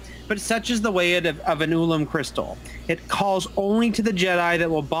see it, but such is the way of an Ulam crystal. It calls only to the Jedi that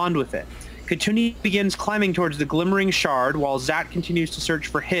will bond with it. Katuni begins climbing towards the glimmering shard while Zat continues to search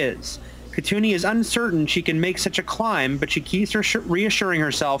for his. Katuni is uncertain she can make such a climb, but she keeps reassuring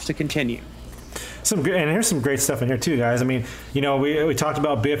herself to continue. And here's some great stuff in here too, guys. I mean, we talked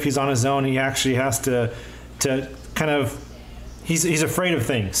about Biff. He's on his own. He actually has to kind of, he's afraid of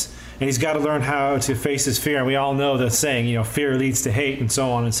things, and he's got to learn how to face his fear. And we all know the saying, fear leads to hate, and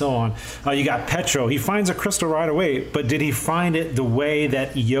so on and so on. You got Petro. He finds a crystal right away, but did he find it the way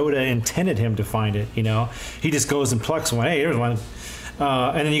that Yoda intended him to find it? He just goes and plucks one. Hey, here's one.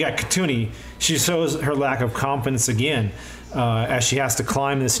 And then you got Katuni. She shows her lack of confidence again as she has to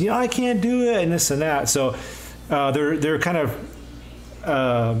climb this. I can't do it, and this and that. So they're kind of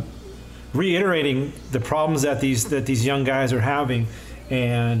reiterating the problems that these young guys are having,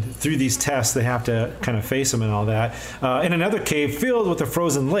 and through these tests they have to kind of face them and all that. In another cave filled with a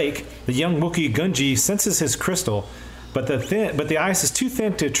frozen lake, the young Wookiee Gungi senses his crystal, but the ice is too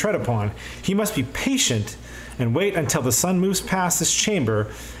thin to tread upon. He must be patient and wait until the sun moves past this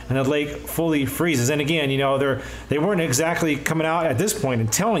chamber and the lake fully freezes. And again, they weren't exactly coming out at this point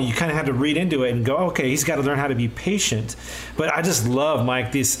and telling you. You kind of had to read into it and go, okay, he's got to learn how to be patient. But I just love,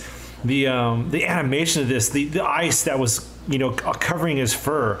 Mike, the animation of this, the ice that was covering his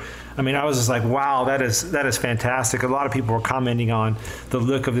fur. I mean, I was just like, wow, that is fantastic. A lot of people were commenting on the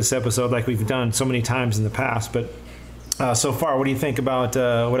look of this episode, like we've done so many times in the past. But so far, what do you think about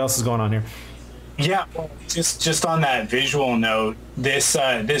what else is going on here? Yeah, well, just on that visual note,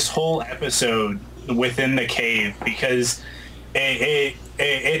 this whole episode within the cave, because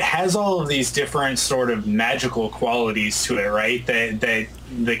it has all of these different sort of magical qualities to it, right? That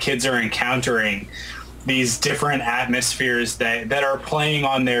the kids are encountering these different atmospheres that are playing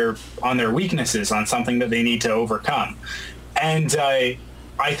on their weaknesses, on something that they need to overcome. And I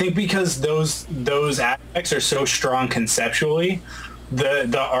think because those aspects are so strong conceptually,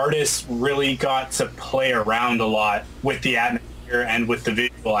 the artists really got to play around a lot with the atmosphere and with the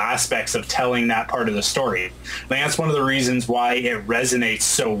visual aspects of telling that part of the story. I think that's one of the reasons why it resonates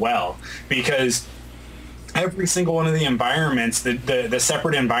so well, because every single one of the environments, the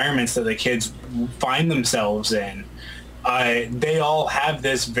separate environments that the kids find themselves in, they all have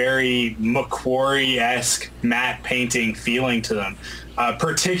this very Macquarie-esque matte painting feeling to them,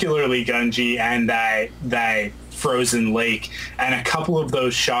 particularly Gungi and that frozen lake, and a couple of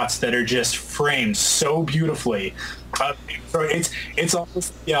those shots that are just framed so beautifully. So it's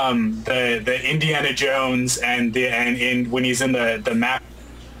almost the Indiana Jones and when he's in the map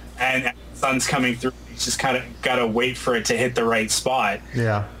and the sun's coming through, he's just kind of got to wait for it to hit the right spot.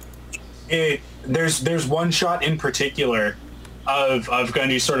 Yeah. There's one shot in particular of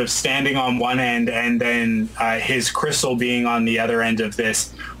Gungi sort of standing on one end, and then his crystal being on the other end of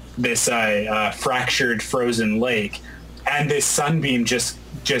this fractured frozen lake, and this sunbeam just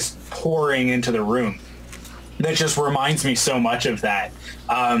pouring into the room. That just reminds me so much of that.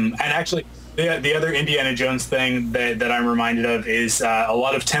 And actually, the other Indiana Jones thing that I'm reminded of is a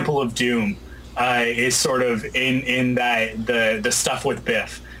lot of Temple of Doom is sort of in that the stuff with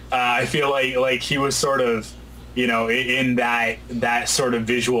Biff. I feel like he was sort of, in that sort of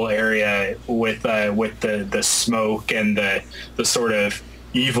visual area with the smoke and the sort of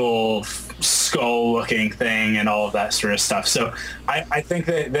evil skull-looking thing and all of that sort of stuff. So I think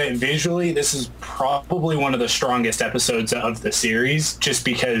that visually this is probably one of the strongest episodes of the series, just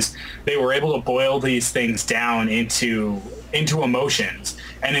because they were able to boil these things down into emotions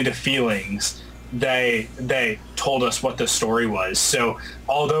and into feelings. They told us what the story was. So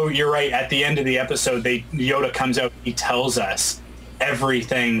although you're right, at the end of the episode, Yoda comes out, he tells us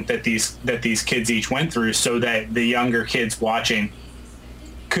everything that these kids each went through, so that the younger kids watching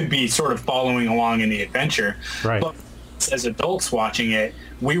could be sort of following along in the adventure. Right. But as adults watching it,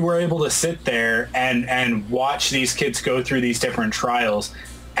 we were able to sit there and watch these kids go through these different trials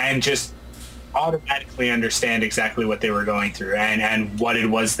and just automatically understand exactly what they were going through and what it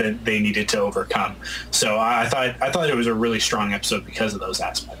was that they needed to overcome. So I thought it was a really strong episode because of those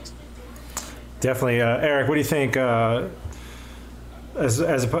aspects. Definitely. Eric, what do you think? As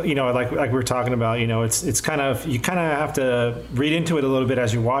you know, like we were talking about, you know, it's kind of, you kind of have to read into it a little bit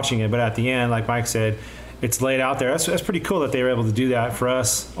as you're watching it, but at the end, like Mike said, it's laid out there. That's pretty cool that they were able to do that for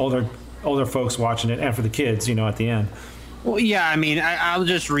us older folks watching it, and for the kids, you know, at the end. Well, yeah, I mean, I'll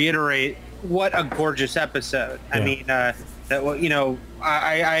just reiterate, what a gorgeous episode. Yeah. I mean, that, you know,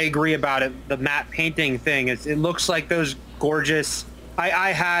 I agree about it. The matte painting thing, it looks like those gorgeous.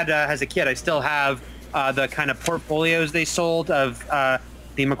 I had as a kid, I still have the kind of portfolios they sold of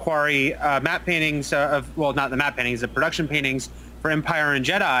the Macquarie matte paintings not the matte paintings, the production paintings for Empire and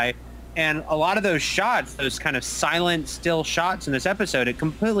Jedi. And a lot of those shots, those kind of silent, still shots in this episode, it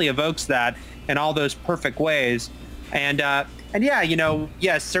completely evokes that in all those perfect ways. And yeah, you know,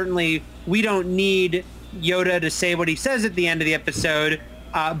 yes, certainly we don't need Yoda to say what he says at the end of the episode,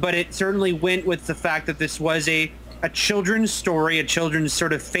 but it certainly went with the fact that this was a children's story, a children's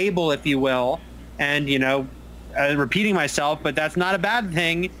sort of fable, if you will. And, you know, repeating myself, but that's not a bad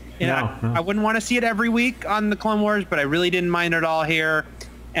thing. You know, I wouldn't want to see it every week on the Clone Wars, but I really didn't mind it at all here.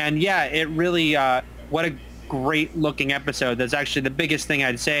 And yeah, it really, what a great looking episode. That's actually the biggest thing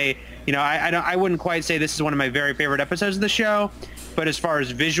I'd say. You know, I wouldn't quite say this is one of my very favorite episodes of the show, but as far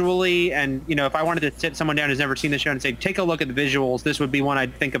as visually, and, you know, if I wanted to sit someone down who's never seen the show and say, take a look at the visuals, this would be one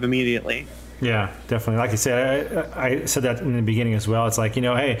I'd think of immediately. Yeah, definitely. Like you said, I said that in the beginning as well. It's like, you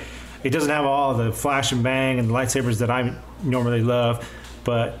know, hey, it doesn't have all the flash and bang and the lightsabers that I normally love,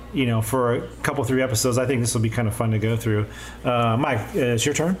 but, you know, for a couple, 3 episodes, I think this will be kind of fun to go through. Mike, it's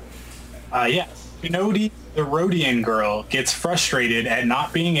your turn. Yeah. Kenobi, the Rodian girl, gets frustrated at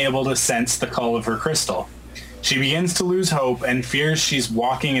not being able to sense the call of her crystal. She begins to lose hope and fears she's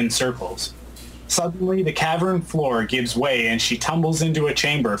walking in circles. Suddenly, the cavern floor gives way and she tumbles into a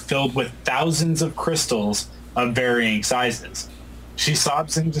chamber filled with thousands of crystals of varying sizes. She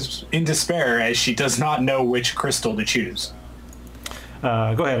sobs in despair as she does not know which crystal to choose. Go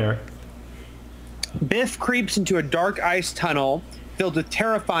ahead, Eric. Biff creeps into a dark ice tunnel filled with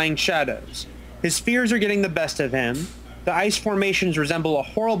terrifying shadows. His fears are getting the best of him. The ice formations resemble a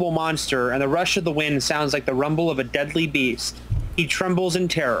horrible monster, and the rush of the wind sounds like the rumble of a deadly beast. He trembles in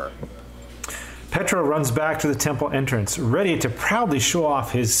terror. Petro runs back to the temple entrance, ready to proudly show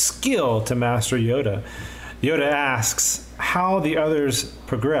off his skill to Master Yoda. Yoda asks how the others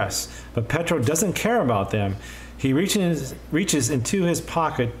progress, but Petro doesn't care about them. He reaches into his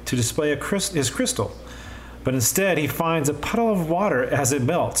pocket to display his crystal, but instead he finds a puddle of water as it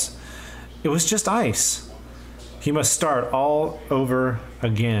melts. It was just ice. He must start all over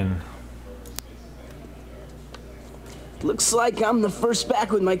again. Looks like I'm the first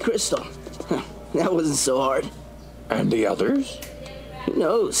back with my crystal. That wasn't so hard. And the others? Who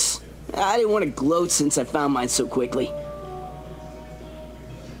knows? I didn't want to gloat since I found mine so quickly.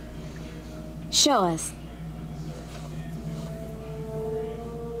 Show us.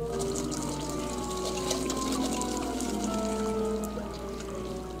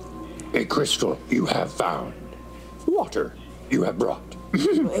 A crystal you have found. Water you have brought.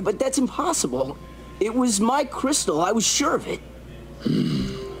 But that's impossible. It was my crystal. I was sure of it.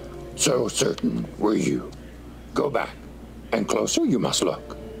 So certain were you. Go back, and closer you must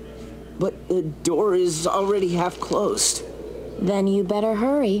look. But the door is already half closed. Then you better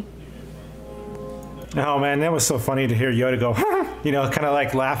hurry. Oh man, that was so funny to hear Yoda go, you know, kind of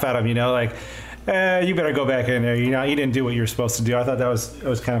like laugh at him, you know, like, you better go back in there. You know, you didn't do what you were supposed to do. I thought that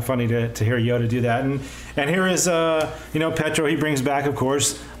was kind of funny to hear Yoda do that. And here is, you know, Petro. He brings back, of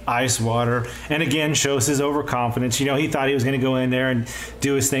course, ice water, and again shows his overconfidence. You know, he thought he was going to go in there and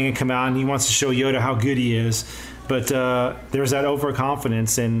do his thing and come out, and he wants to show Yoda how good he is. But there's that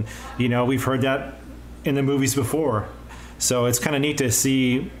overconfidence, and you know, we've heard that in the movies before. So it's kind of neat to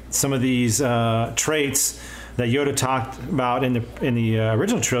see some of these traits Yoda talked about in the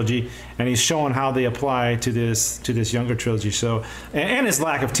original trilogy, and he's showing how they apply to this younger trilogy. So, and his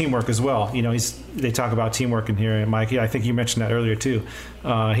lack of teamwork as well. You know, they talk about teamwork in here, and Mike, I think you mentioned that earlier too.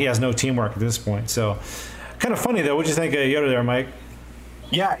 He has no teamwork at this point. So, kind of funny though. What'd you think of Yoda there, Mike?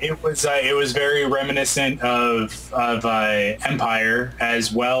 Yeah, it was very reminiscent of Empire,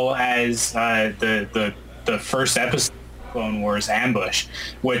 as well as the first episode of Clone Wars, Ambush,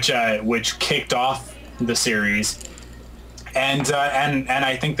 which kicked off the series, and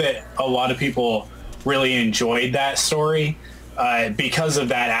I think that a lot of people really enjoyed that story because of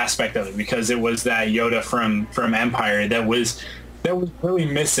that aspect of it, because it was that Yoda from Empire that was really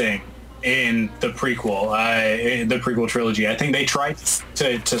missing in the prequel trilogy. I think they tried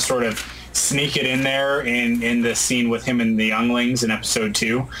to sort of sneak it in there in the scene with him and the younglings in episode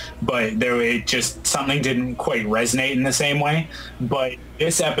 2, but something didn't quite resonate in the same way. But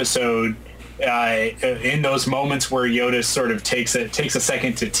this episode, in those moments where Yoda sort of takes a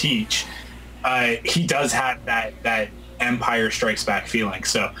second to teach, he does have that Empire Strikes Back feeling.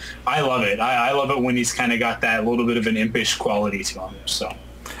 So I love it. I love it when he's kind of got that little bit of an impish quality to him. So.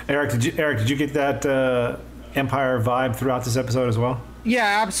 Eric, did you get that Empire vibe throughout this episode as well?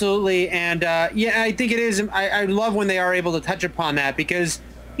 Yeah, absolutely. And I think it is. I love when they are able to touch upon that, because,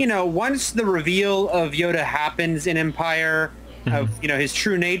 you know, once the reveal of Yoda happens in Empire, of, you know, his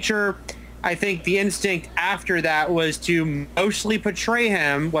true nature, I think the instinct after that was to mostly portray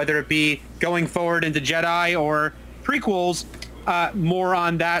him, whether it be going forward into Jedi or prequels, more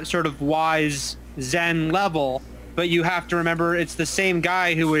on that sort of wise Zen level. But you have to remember, it's the same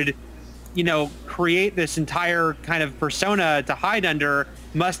guy who would, you know, create this entire kind of persona to hide under,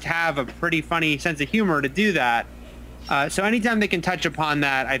 must have a pretty funny sense of humor to do that. So anytime they can touch upon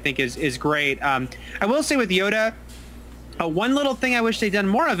that, I think is great. I will say with Yoda, one little thing I wish they'd done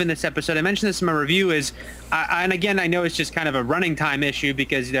more of in this episode, I mentioned this in my review, is, and again, I know it's just kind of a running time issue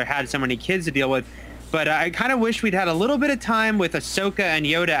because they had so many kids to deal with, but I kind of wish we'd had a little bit of time with Ahsoka and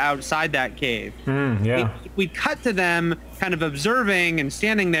Yoda outside that cave. Yeah. We'd cut to them kind of observing and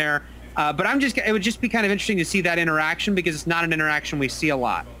standing there, but it would just be kind of interesting to see that interaction, because it's not an interaction we see a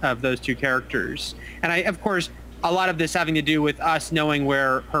lot of those two characters. And of course, a lot of this having to do with us knowing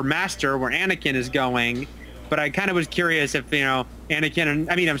where her master, where Anakin is going. But I kind of was curious if, you know, if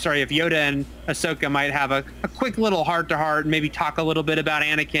Yoda and Ahsoka might have a quick little heart-to-heart, maybe talk a little bit about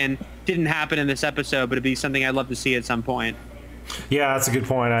Anakin. Didn't happen in this episode, but it'd be something I'd love to see at some point. Yeah, that's a good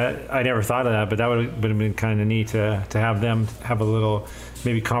point. I never thought of that, but that would have been kind of neat to have them have a little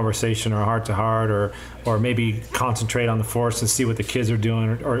maybe conversation or heart-to-heart, or maybe concentrate on the Force and see what the kids are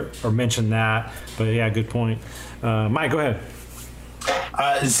doing, or mention that. But yeah, good point. Mike, go ahead.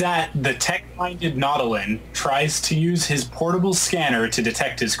 Zat, the tech-minded Nautolan, tries to use his portable scanner to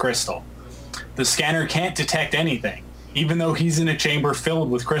detect his crystal. The scanner can't detect anything, even though he's in a chamber filled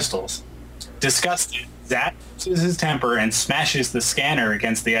with crystals. Disgusted, Zat loses his temper and smashes the scanner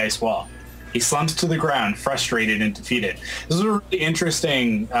against the ice wall. He slumps to the ground, frustrated and defeated. This is a really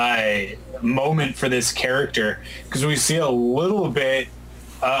interesting moment for this character, because we see a little bit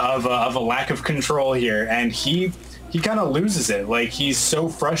of a lack of control here, and he kind of loses it. Like, he's so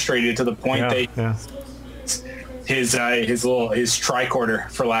frustrated to the point his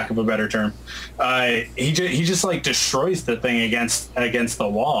tricorder, for lack of a better term, he just like destroys the thing against the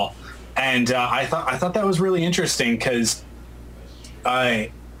wall. And I thought that was really interesting, because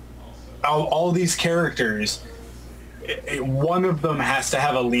all these characters, one of them has to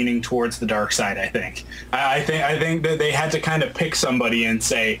have a leaning towards the dark side. I think that they had to kind of pick somebody and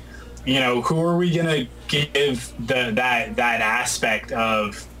say, you know, who are we gonna give that aspect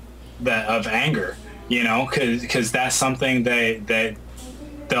of anger, you know, because that's something that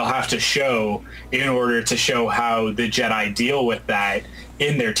they'll have to show in order to show how the Jedi deal with that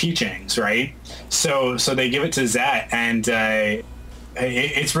in their teachings, right? So they give it to Zat, and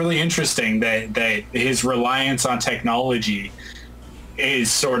it's really interesting that his reliance on technology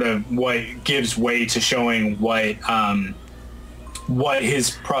is sort of what gives way to showing what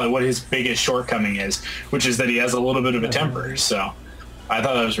his biggest shortcoming is, which is that he has a little bit of a temper. So I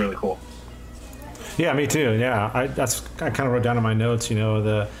thought that was really cool. Yeah, me too. Yeah, I kind of wrote down in my notes, you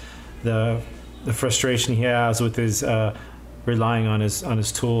know, the frustration he has with his relying on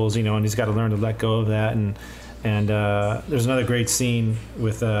his tools, you know, and he's got to learn to let go of that. And there's another great scene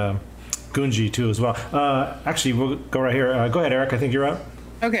with Gungi too as well. Actually, we'll go right here. Go ahead, Eric. I think you're up.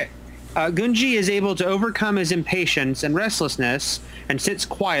 Okay. Gungi is able to overcome his impatience and restlessness and sits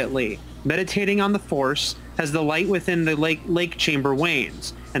quietly, meditating on the Force as the light within the lake chamber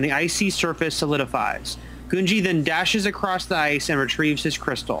wanes and the icy surface solidifies. Gungi then dashes across the ice and retrieves his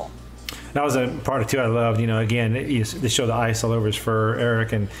crystal. That was a part of two I loved. Again, they show the ice all over his fur,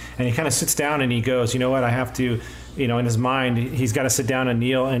 Eric, and he kind of sits down and he goes, you know what, I have to, in his mind, he's got to sit down and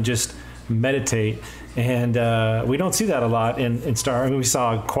kneel and just meditate. And we don't see that a lot in Star. I mean, we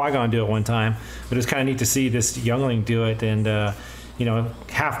saw Qui-Gon do it one time, but it was kind of neat to see this youngling do it and,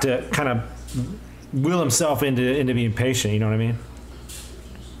 have to kind of will himself into being patient. You know what I mean?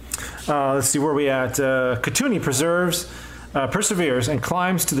 Let's see where we at. K'tuni perseveres and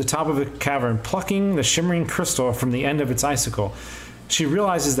climbs to the top of the cavern, plucking the shimmering crystal from the end of its icicle. She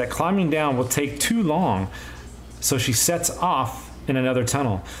realizes that climbing down will take too long, so she sets off in another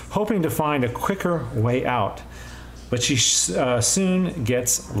tunnel, hoping to find a quicker way out. But she soon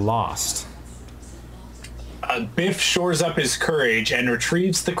gets lost. Biff shores up his courage and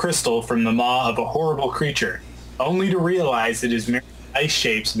retrieves the crystal from the maw of a horrible creature, only to realize it is mere ice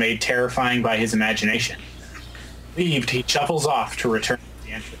shapes made terrifying by his imagination. Relieved, he shuffles off to return to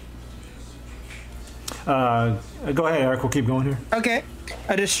the entrance. Go ahead, Eric. We'll keep going here. Okay.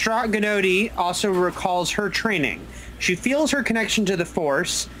 A distraught Gnodi also recalls her training. She feels her connection to the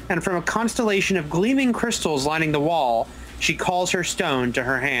Force, and from a constellation of gleaming crystals lining the wall, she calls her stone to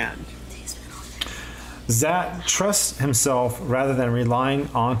her hand. Zat trusts himself rather than relying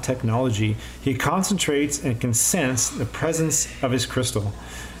on technology. He concentrates and can sense the presence of his crystal.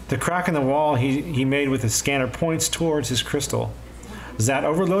 The crack in the wall he made with his scanner points towards his crystal. Zat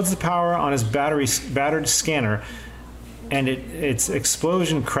overloads the power on his battered scanner, and its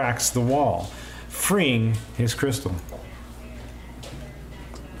explosion cracks the wall, freeing his crystal.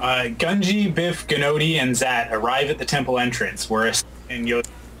 Gungi, Biff, Gnodi, and Zat arrive at the temple entrance, where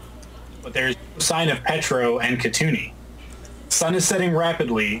but there's no sign of Petro and K'tuni. The sun is setting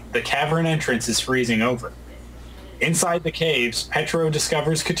rapidly. The cavern entrance is freezing over. Inside the caves, Petro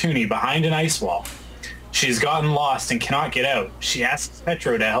discovers K'tuni behind an ice wall. She's gotten lost and cannot get out. She asks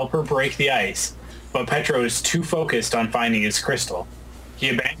Petro to help her break the ice, but Petro is too focused on finding his crystal. He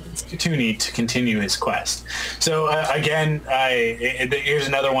abandons K'tuni to continue his quest. So again, here's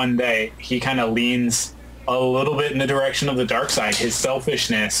another one that he kind of leans a little bit in the direction of the dark side. His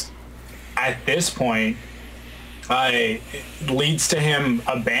selfishness at this point leads to him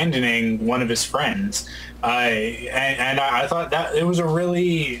abandoning one of his friends. And I thought that it was a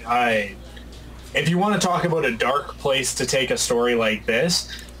really, if you want to talk about a dark place to take a story like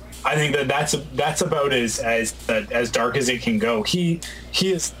this, I think that's about as dark as it can go. He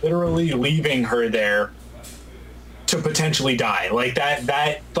is literally leaving her there to potentially die. Like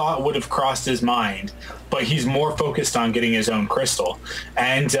that thought would have crossed his mind, but he's more focused on getting his own crystal.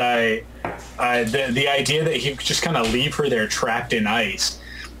 And the idea that he could just kind of leave her there trapped in ice,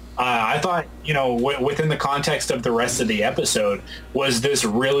 I thought, within the context of the rest of the episode, was this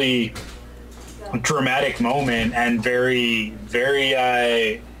really dramatic moment and very,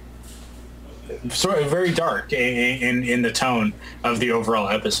 very sort of very dark in the tone of the overall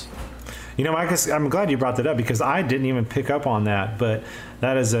episode. Mike, I'm glad you brought that up because I didn't even pick up on that, but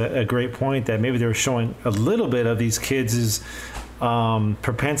that is a great point that maybe they were showing a little bit of these kids'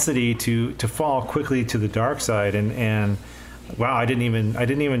 propensity to fall quickly to the dark side, and wow, I didn't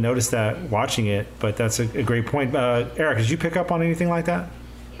even notice that watching it, but that's a great point. Eric, did you pick up on anything like that?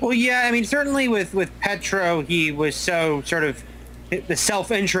 Well, yeah, I mean, certainly with Petro, he was so sort of the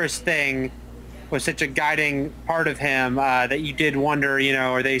self-interest thing was such a guiding part of him that you did wonder,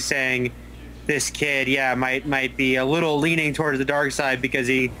 are they saying this kid, might be a little leaning towards the dark side because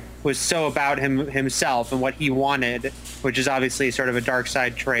he was so about himself and what he wanted, which is obviously sort of a dark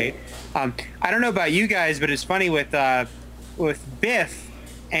side trait. I don't know about you guys, but it's funny with Biff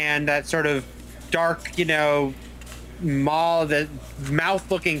and that sort of dark, the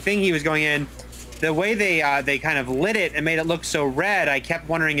mouth-looking thing he was going in. The way they kind of lit it and made it look so red, I kept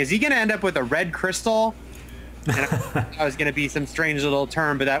wondering, is he going to end up with a red crystal? And I was going to be some strange little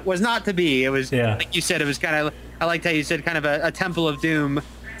term, but that was not to be. It was, like you said, it was kind of, I liked how you said, kind of a Temple of Doom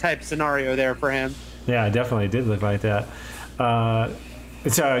type scenario there for him. Yeah, it definitely did look like that. Go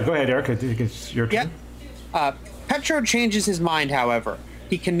ahead, Eric. I think it's your turn. Yeah. Petro changes his mind, however.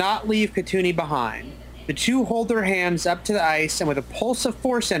 He cannot leave K'tuni behind. The two hold their hands up to the ice and with a pulse of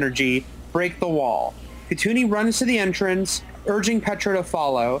force energy, break the wall. K'tuni runs to the entrance, urging Petro to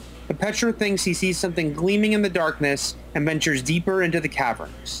follow, but Petro thinks he sees something gleaming in the darkness and ventures deeper into the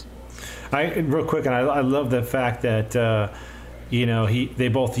caverns. Real quick, and I love the fact that they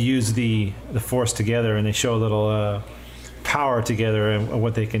both use the force together, and they show a little power together and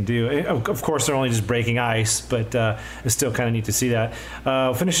what they can do. Of course, they're only just breaking ice, but it's still kind of neat to see that.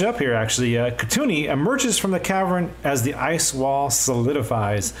 We'll finish it up here, actually. K'tuni emerges from the cavern as the ice wall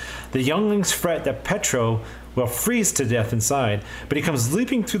solidifies. The younglings fret that Petro will freeze to death inside, but he comes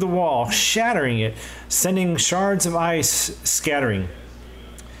leaping through the wall, shattering it, sending shards of ice scattering.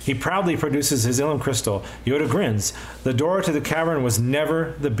 He proudly produces his Ilum crystal. Yoda grins. The door to the cavern was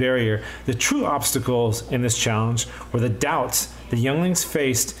never the barrier. The true obstacles in this challenge were the doubts the younglings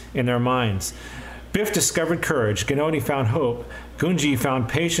faced in their minds. Biff discovered courage. Genodi found hope. Gunji found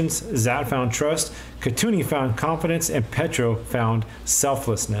patience. Zat found trust. Katuni found confidence. And Petro found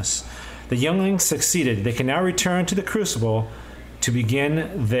selflessness. The younglings succeeded. They can now return to the Crucible to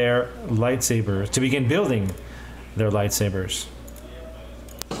begin their lightsabers, to begin building their lightsabers.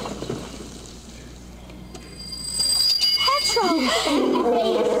 Petro!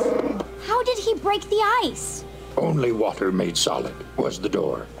 How did he break the ice? Only water made solid was the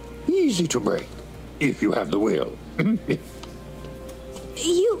door. Easy to break, if you have the will.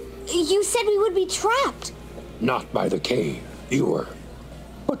 You said we would be trapped. Not by the cave, you were,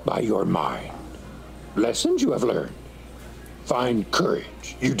 but by your mind. Lessons you have learned. Find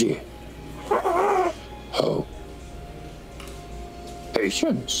courage, you did. Hope.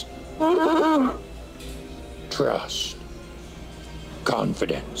 Patience. Trust.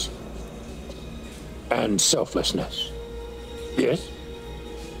 Confidence. And selflessness. Yes?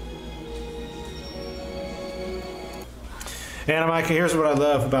 And Mike, here's what I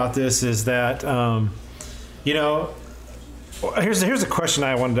love about this is that, here's a question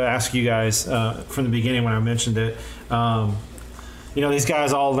I wanted to ask you guys from the beginning when I mentioned it. These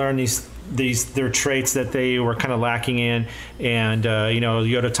guys all learn their traits that they were kind of lacking in, and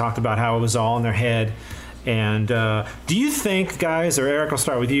Yoda talked about how it was all in their head. And do you think, guys, or Eric, I'll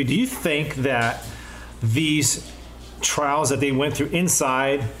start with you. Do you think that these trials that they went through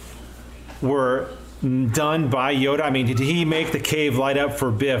inside were done by Yoda? I mean, did he make the cave light up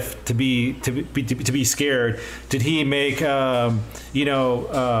for Biff to be scared? Did he make what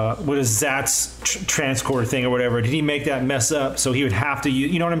is Zat's transcorder thing or whatever? Did he make that mess up so he would have to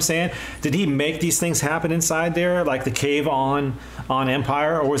use? You know what I'm saying? Did he make these things happen inside there, like the cave on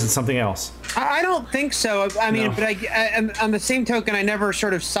Empire, or was it something else? I don't think so. I mean, but on the same token, I never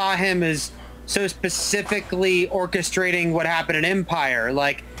sort of saw him as so specifically orchestrating what happened in Empire.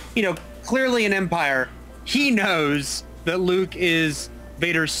 Like, clearly in Empire, he knows that Luke is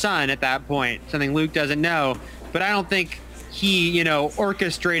Vader's son at that point, something Luke doesn't know. But I don't think he,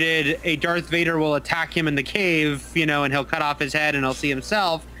 orchestrated a Darth Vader will attack him in the cave, and he'll cut off his head and he'll see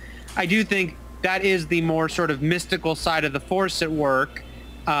himself. I do think that is the more sort of mystical side of the Force at work.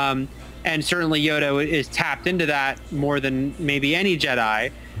 And certainly Yoda is tapped into that more than maybe any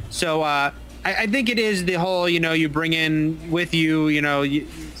Jedi. So I think it is the whole, you bring in with you,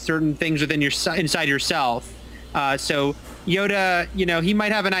 certain things within inside yourself. So Yoda, he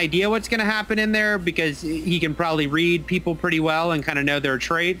might have an idea what's going to happen in there because he can probably read people pretty well and kind of know their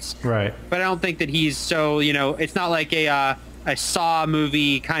traits. Right. But I don't think that he's so, it's not like a Saw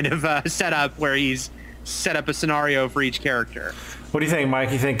movie kind of setup where he's set up a scenario for each character. What do you think,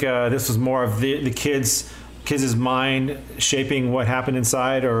 Mike? You think this was more of the kids' mind shaping what happened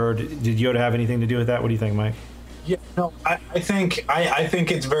inside, or did Yoda have anything to do with that? What do you think, Mike? Yeah, no, I think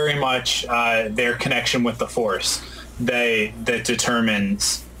it's very much their connection with the Force that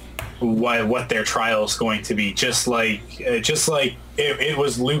determines what their trial is going to be. Just like it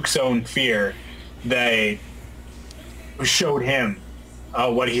was Luke's own fear that showed him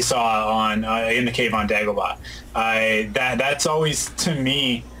what he saw in the cave on Dagobah. That's always, to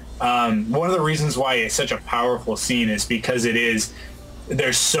me, one of the reasons why it's such a powerful scene is because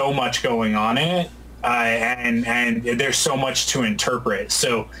there's so much going on in it. And there's so much to interpret.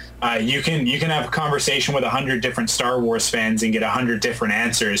 So you can have a conversation with 100 different Star Wars fans and get 100 different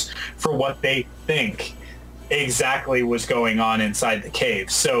answers for what they think exactly was going on inside the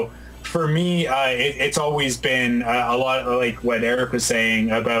cave. So for me, it's always been a lot like what Eric was saying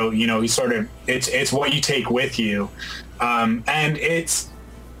about, it's what you take with you. And it's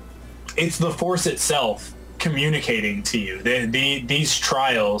the Force itself communicating to you. These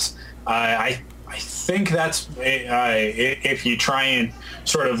trials, I think that's if you try and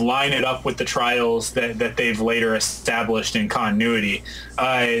sort of line it up with the trials that they've later established in continuity.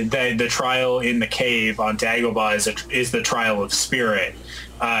 The trial in the cave on Dagobah is the trial of spirit,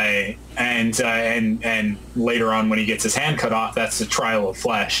 and later on when he gets his hand cut off, that's the trial of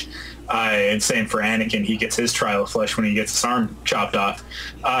flesh. And same for Anakin, he gets his trial of flesh when he gets his arm chopped off.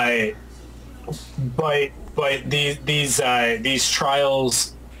 But these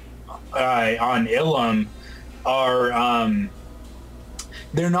trials on Ilum are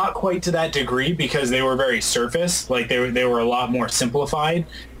they're not quite to that degree because they were very surface. Like they were a lot more simplified.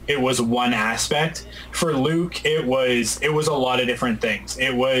 It was one aspect. For Luke, it was a lot of different things.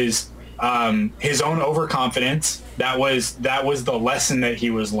 It was his own overconfidence. That was the lesson that he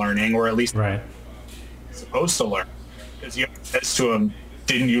was learning, or at least supposed to learn. Because Yoda says to him,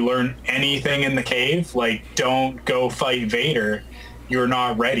 "Didn't you learn anything in the cave? Like, don't go fight Vader. You're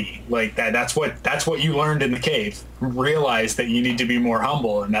not ready." Like that's what you learned in the cave. Realize that you need to be more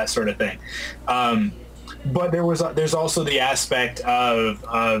humble and that sort of thing. But there's also the aspect of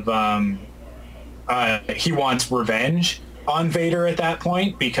he wants revenge on Vader at that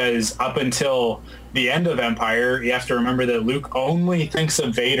point, because up until the end of Empire, you have to remember that Luke only thinks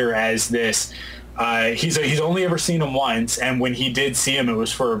of Vader as this. He's only ever seen him once, and when he did see him, it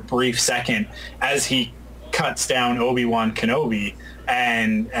was for a brief second as he cuts down Obi-Wan Kenobi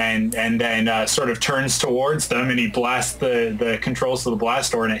and then sort of turns towards them, and he blasts the controls to the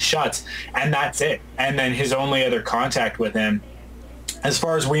blast door, and it shuts, and that's it. And then his only other contact with him, as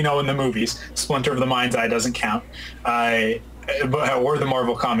far as we know in the movies, Splinter of the Mind's Eye doesn't count, or the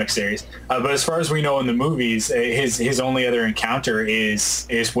Marvel comic series. But as far as we know in the movies, his only other encounter is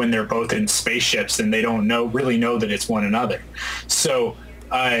when they're both in spaceships and they don't really know that it's one another. So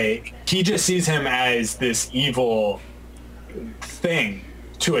he just sees him as this evil thing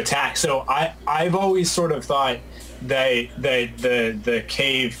to attack. So I've always sort of thought that the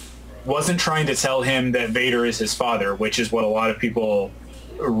cave wasn't trying to tell him that Vader is his father, which is what a lot of people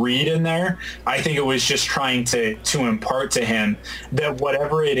read in there. I think it was just trying to impart to him that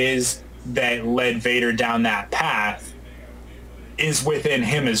whatever it is that led Vader down that path is within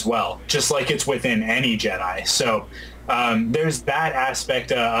him as well, just like it's within any Jedi. So there's that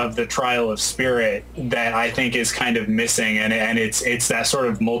aspect of the trial of spirit that I think is kind of missing, and it's that sort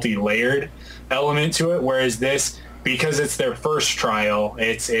of multi-layered element to it, whereas this, because it's their first trial,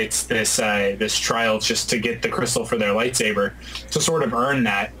 it's this trial just to get the crystal for their lightsaber, to sort of earn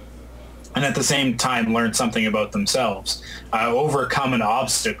that, and at the same time learn something about themselves, overcome an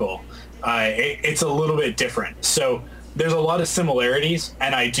obstacle. It's a little bit different. So there's a lot of similarities,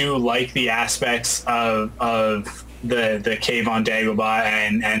 and I do like the aspects of the cave on Dagobah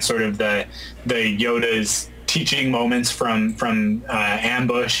and sort of the Yoda's teaching moments from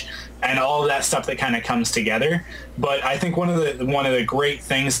Ambush, and all of that stuff that kind of comes together. But I think one of the great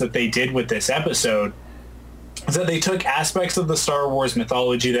things that they did with this episode is that they took aspects of the Star Wars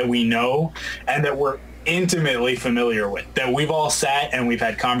mythology that we know and that we're intimately familiar with, that we've all sat and we've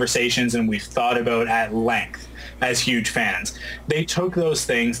had conversations and we've thought about at length as huge fans. They took those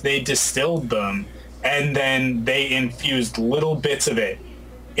things, they distilled them, and then they infused little bits of it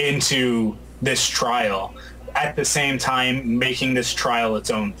into this trial, at the same time making this trial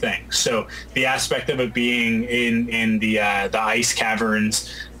its own thing. So the aspect of it being in the ice caverns,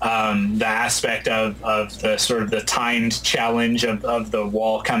 the aspect of the sort of the timed challenge of the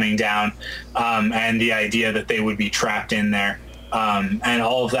wall coming down, and the idea that they would be trapped in there, and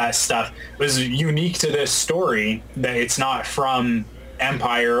all of that stuff was unique to this story, that it's not from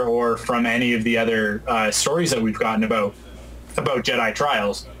Empire or from any of the other stories that we've gotten about Jedi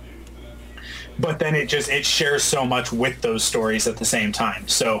trials. But then it shares so much with those stories at the same time.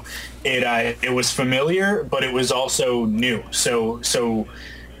 So it was familiar, but it was also new. So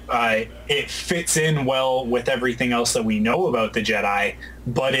it fits in well with everything else that we know about the Jedi,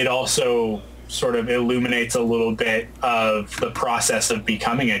 but it also sort of illuminates a little bit of the process of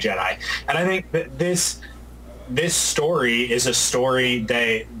becoming a Jedi. And I think that this story is a story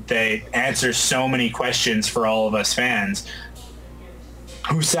that answers so many questions for all of us fans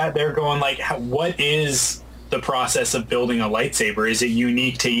who sat there going like, what is the process of building a lightsaber? Is it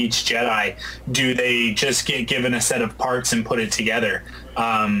unique to each Jedi? Do they just get given a set of parts and put it together?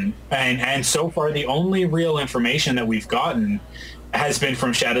 And so far, the only real information that we've gotten has been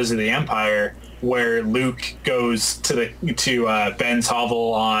from Shadows of the Empire, where Luke goes to Ben's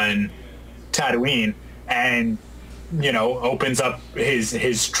hovel on Tatooine and, opens up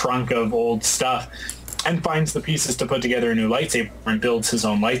his trunk of old stuff and finds the pieces to put together a new lightsaber and builds his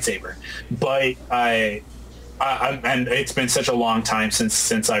own lightsaber. But and it's been such a long time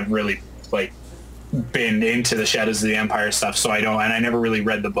since I've really been into the Shadows of the Empire stuff, so I never really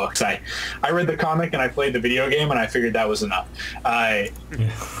read the books. I read the comic and I played the video game, and I figured that was enough. I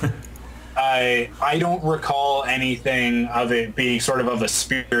don't recall anything of it being sort of a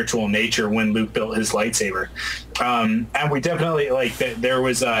spiritual nature when Luke built his lightsaber. And we definitely there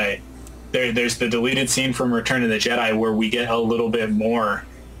was there's the deleted scene from Return of the Jedi where we get a little bit more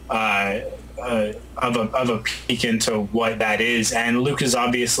of a peek into what that is, and Luke is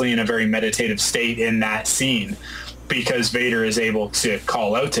obviously in a very meditative state in that scene because Vader is able to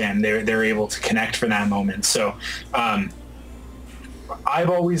call out to him. They're able to connect for that moment. So I've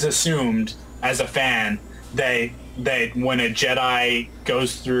always assumed as a fan that that when a Jedi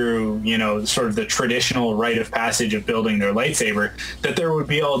goes through, sort of the traditional rite of passage of building their lightsaber, that there would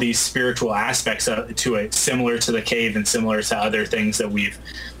be all these spiritual aspects to it, similar to the cave and similar to other things that we've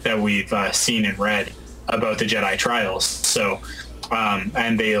seen and read about the Jedi trials. So,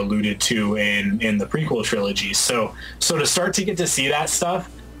 and they alluded to in the prequel trilogy. So to start to get to see that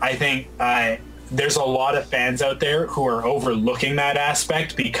stuff, I think there's a lot of fans out there who are overlooking that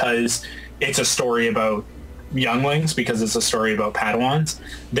aspect because it's a story about younglings, because it's a story about Padawans.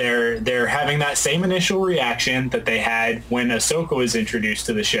 They're having that same initial reaction that they had when Ahsoka was introduced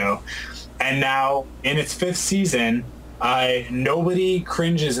to the show, and now in its 5th season, nobody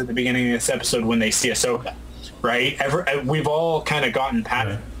cringes at the beginning of this episode when they see Ahsoka, right? We've all kind of gotten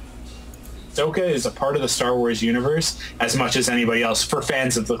past. Ahsoka is a part of the Star Wars universe as much as anybody else for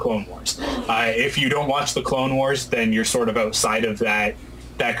fans of the Clone Wars. If you don't watch the Clone Wars, then you're sort of outside of that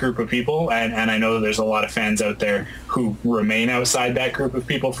group of people, and I know there's a lot of fans out there who remain outside that group of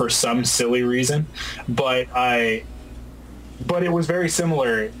people for some silly reason, but it was very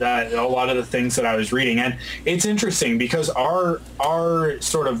similar, that a lot of the things that I was reading. And it's interesting because our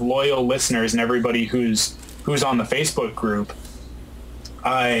sort of loyal listeners and everybody who's on the Facebook group,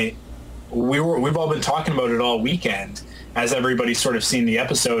 we've all been talking about it all weekend as everybody's sort of seen the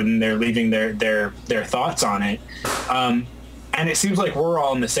episode and they're leaving their thoughts on it. And it seems like we're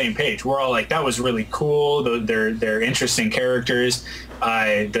all on the same page. We're all like, that was really cool. They're interesting characters.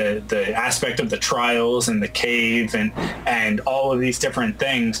 The aspect of the trials and the cave and all of these different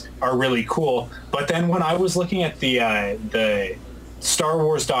things are really cool. But then when I was looking at the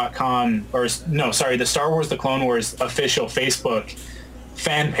StarWars.com, the Star Wars The Clone Wars official Facebook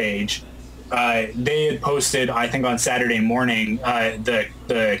fan page, they had posted, I think on Saturday morning,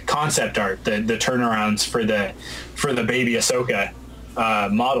 the concept art, the turnarounds for the baby Ahsoka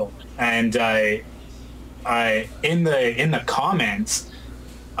model, and in the comments,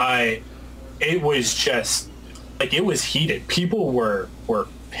 it was just like, it was heated. People were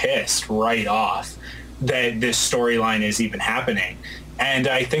pissed right off that this storyline is even happening. And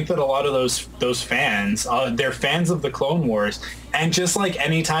I think that a lot of those fans, they're fans of the Clone Wars, and just like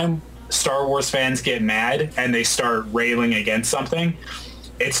anytime Star Wars fans get mad and they start railing against something,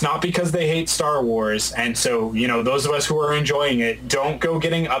 it's not because they hate Star Wars. And so, those of us who are enjoying it, don't go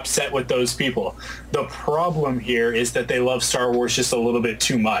getting upset with those people. The problem here is that they love Star Wars just a little bit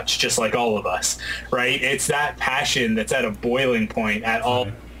too much, just like all of us, right? It's that passion that's at a boiling point at all,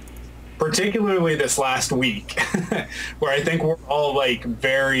 particularly this last week, where I think we're all like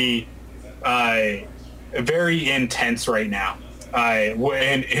very, very intense right now.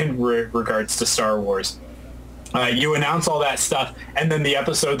 In regards to Star Wars, you announce all that stuff, and then the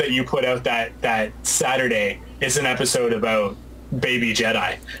episode that you put out that Saturday is an episode about baby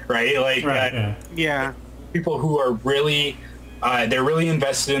Jedi, right? Like, yeah, people who are really, they're really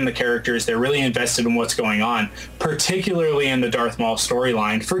invested in the characters. They're really invested in what's going on, particularly in the Darth Maul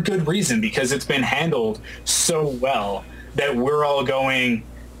storyline, for good reason, because it's been handled so well that we're all going,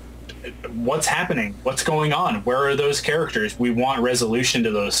 what's happening? What's going on? Where are those characters? We want resolution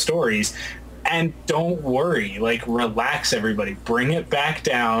to those stories. And don't worry, like, relax, everybody. Bring it back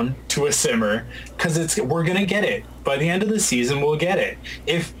down to a simmer, because we're gonna get it. By the end of the season, we'll get it.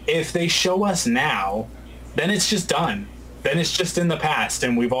 If they show us now, then it's just done. Then it's just in the past,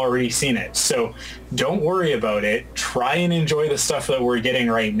 and we've already seen it. So don't worry about it. Try and enjoy the stuff that we're getting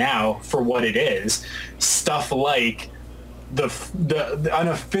right now for what it is. Stuff like the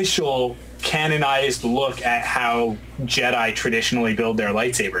unofficial canonized look at how Jedi traditionally build their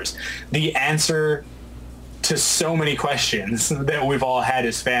lightsabers. The answer to so many questions that we've all had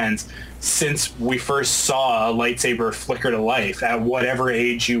as fans since we first saw a lightsaber flicker to life, at whatever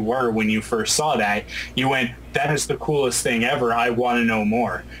age you were when you first saw that, you went, that is the coolest thing ever. I want to know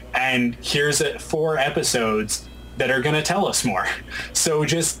more. And here's 4 episodes that are going to tell us more. So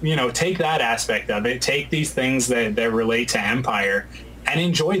just, take that aspect of it. Take these things that relate to Empire and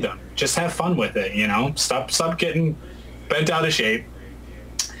enjoy them. Just have fun with it, Stop getting bent out of shape.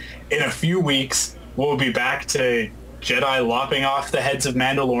 In a few weeks, we'll be back to Jedi lopping off the heads of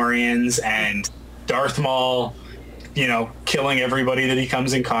Mandalorians and Darth Maul, killing everybody that he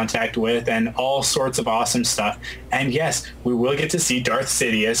comes in contact with, and all sorts of awesome stuff. And yes, we will get to see Darth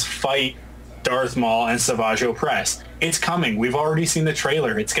Sidious fight Darth Maul and Savage Opress. It's coming. We've already seen the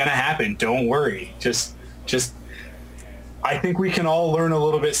trailer. It's gonna happen. Don't worry. Just I think we can all learn a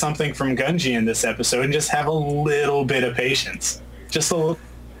little bit something from Gunji in this episode, and just have a little bit of patience. Just a little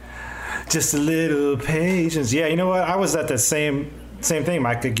patience. Yeah, you know what? I was at the same thing,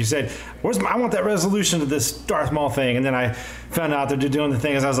 Mike. Like you said, I want that resolution to this Darth Maul thing, and then I found out that they're doing the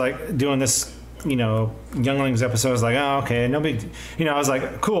thing as I was like doing this Younglings episode, I was like, oh, okay, no big, I was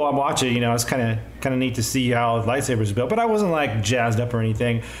like, cool, I'll watch it. It's kind of neat to see how lightsabers are built, but I wasn't like jazzed up or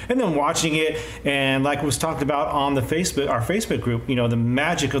anything. And then watching it, and like was talked about on our Facebook group, the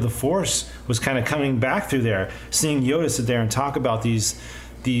magic of the Force was kind of coming back through there. Seeing Yoda sit there and talk about the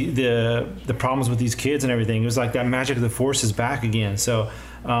problems with these kids and everything, it was like that magic of the Force is back again. So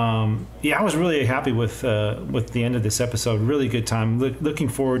I was really happy with the end of this episode. Really good time. Looking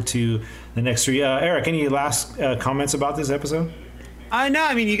forward to the next 3. Eric, any last comments about this episode? No,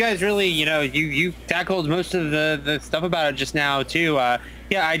 I mean, you guys really, you tackled most of the stuff about it just now too.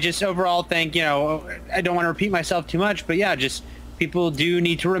 I just overall think, I don't want to repeat myself too much, but just people do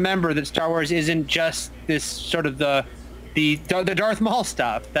need to remember that Star Wars isn't just this sort of the Darth Maul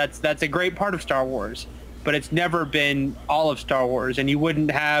stuff. That's a great part of Star Wars, but it's never been all of Star Wars, and you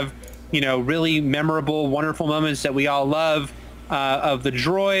wouldn't have, really memorable, wonderful moments that we all love of the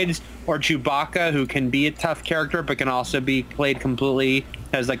droids or Chewbacca, who can be a tough character but can also be played completely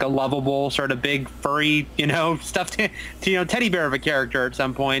as like a lovable sort of big furry, stuffed, teddy bear of a character at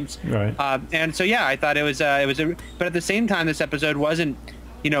some points. Right. And so I thought it was but at the same time, this episode wasn't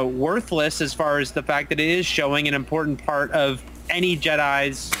worthless as far as the fact that it is showing an important part of any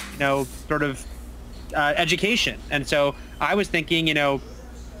Jedi's sort of education. And so I was thinking,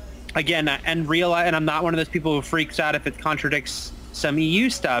 again, and I'm not one of those people who freaks out if it contradicts some EU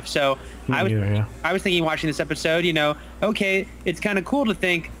stuff. So I was thinking watching this episode, okay, it's kind of cool to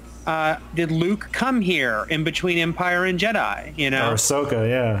think, did Luke come here in between Empire and Jedi? Or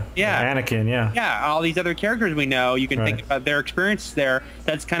Ahsoka, Anakin, all these other characters we know. You can think about their experience there.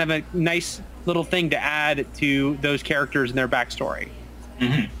 That's kind of a nice little thing to add to those characters and their backstory.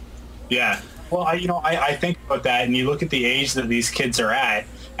 Mm-hmm. Yeah. Well, I think about that, and you look at the age that these kids are at,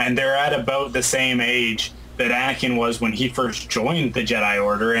 and they're at about the same age that Anakin was when he first joined the Jedi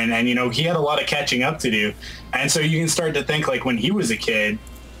Order, and he had a lot of catching up to do. And so you can start to think, like, when he was a kid,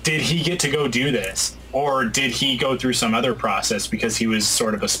 did he get to go do this? Or did he go through some other process because he was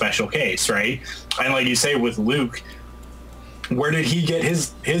sort of a special case, right? And like you say with Luke, where did he get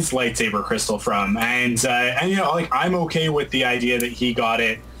his lightsaber crystal from? And I'm okay with the idea that he got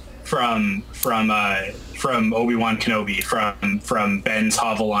it from Obi-Wan Kenobi, from Ben's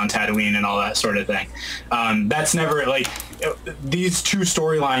hovel on Tatooine and all that sort of thing. That's never, like, these two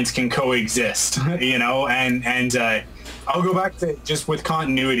storylines can coexist, and I'll go back to just with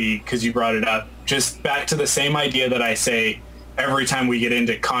continuity, because you brought it up, just back to the same idea that I say every time we get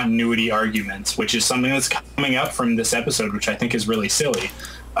into continuity arguments, which is something that's coming up from this episode, which I think is really silly.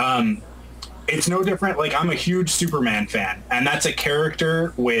 It's no different. Like, I'm a huge Superman fan, and that's a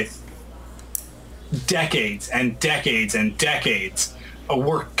character with decades and decades and decades.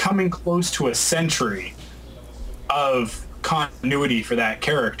 We're coming close to a century of continuity for that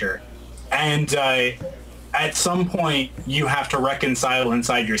character. And at some point, you have to reconcile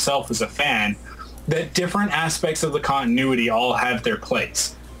inside yourself as a fan that different aspects of the continuity all have their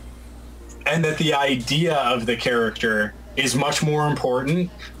place. And that the idea of the character is much more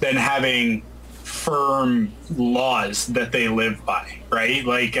important than having firm laws that they live by, right?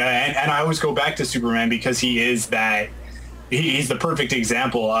 Like, and I always go back to Superman because he's the perfect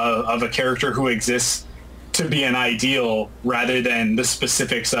example of a character who exists to be an ideal rather than the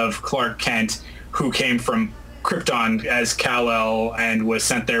specifics of Clark Kent, who came from Krypton as Kal-El and was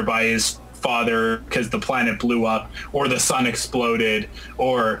sent there by his father because the planet blew up, or the sun exploded,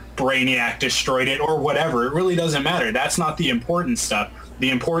 or Brainiac destroyed it, or whatever. It really doesn't matter. That's not the important stuff. The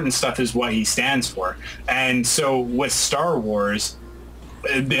important stuff is what he stands for. And so with Star Wars,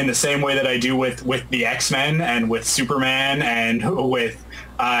 in the same way that I do with the X-Men and with Superman and with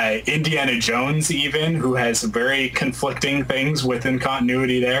Indiana Jones even, who has very conflicting things within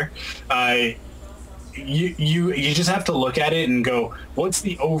continuity there, you just have to look at it and go, what's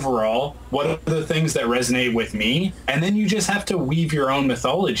the overall? What are the things that resonate with me? And then you just have to weave your own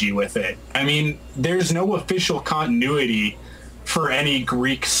mythology with it. I mean, there's no official continuity for any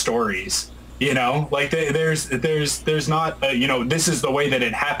Greek stories, like there's not this is the way that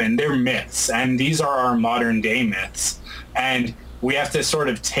it happened. They're myths, and these are our modern day myths, and we have to sort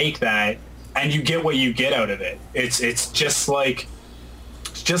of take that, and you get what you get out of it. It's just like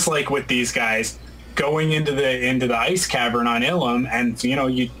with these guys going into the ice cavern on Ilum, and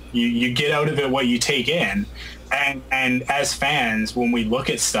you get out of it what you take in, and as fans, when we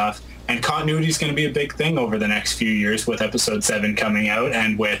look at stuff. And continuity is going to be a big thing over the next few years with Episode 7 coming out,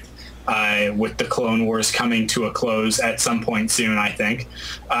 and with the Clone Wars coming to a close at some point soon, I think,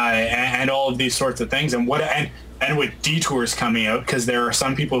 and all of these sorts of things, and with Detours coming out, because there are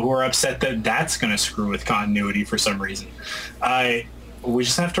some people who are upset that that's going to screw with continuity for some reason. we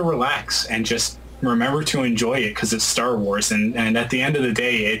just have to relax and just remember to enjoy it because it's Star Wars. And at the end of the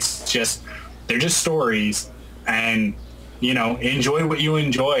day, they're just stories, and, you know, enjoy what you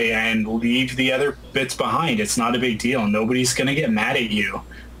enjoy and leave the other bits behind. It's not a big deal. Nobody's going to get mad at you.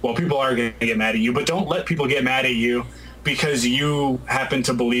 Well, people are going to get mad at you, but don't let people get mad at you because you happen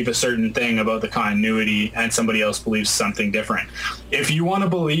to believe a certain thing about the continuity and somebody else believes something different. If you want to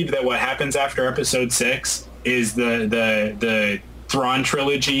believe that what happens after Episode 6 is the Thrawn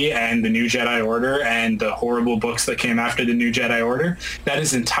trilogy and the New Jedi Order and the horrible books that came after the New Jedi Order, that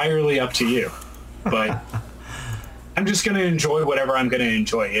is entirely up to you. But I'm just going to enjoy whatever I'm going to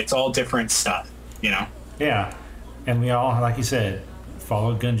enjoy. It's all different stuff, you know? Yeah. And we all, like you said,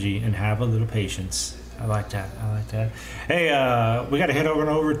 follow Gunji and have a little patience. I like that. Hey, we got to head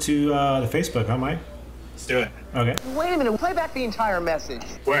over to the Facebook, huh, Mike? Let's do it. Okay. Wait a minute. Play back the entire message.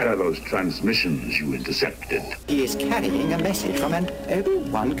 Where are those transmissions you intercepted? He is carrying a message from an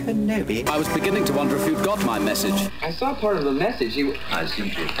Obi-Wan Kenobi. I was beginning to wonder if you'd got my message. I saw part of the message. I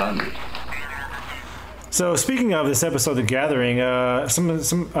seem to have found it. So speaking of this episode, The Gathering,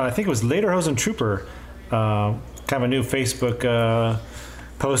 some I think it was Lederhosen Trooper, kind of a new Facebook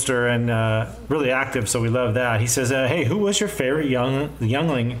poster and really active, so we love that. He says, hey, who was your favorite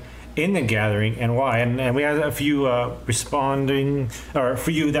youngling in The Gathering and why? And we had a few responded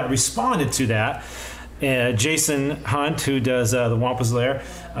to that. Jason Hunt, who does the Wampa's Lair,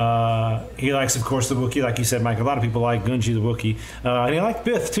 he likes, of course, the Wookiee, like you said, Mike. A lot of people like Gunji the Wookiee, and he liked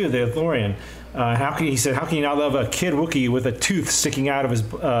Bith too, the Ithorian. How can you not love a kid Wookiee with a tooth sticking out of his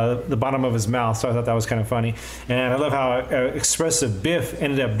the bottom of his mouth? So I thought that was kind of funny, and I love how expressive Biff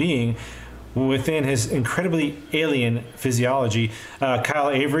ended up being within his incredibly alien physiology. Kyle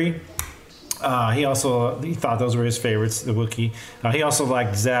Avery, he thought those were his favorites, the Wookiee. He also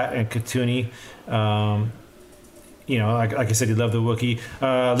liked Zat and Katuni. You know, like I said, he loved the Wookiee.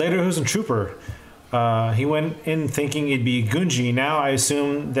 Lederhosen Trooper, he went in thinking it'd be Gunji. Now I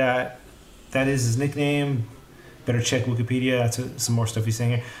assume that is his nickname. Better check Wikipedia. That's some more stuff he's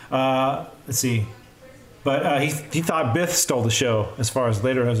saying here. Let's see. But he thought Bith stole the show as far as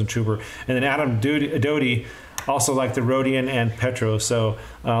Lederhosen Trooper. And then Adam Doty also liked the Rodian and Petro. So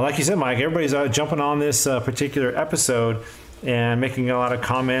like you said, Mike, everybody's jumping on this particular episode and making a lot of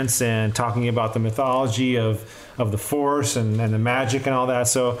comments and talking about the mythology of the Force and the magic and all that.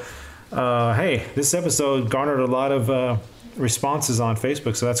 So, hey, this episode garnered a lot of responses on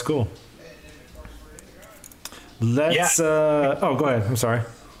Facebook, so that's cool. Let's... go ahead. I'm sorry.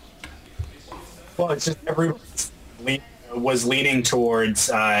 Well, it's just everybody was leaning towards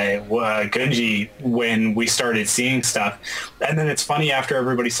Gunji when we started seeing stuff. And then it's funny, after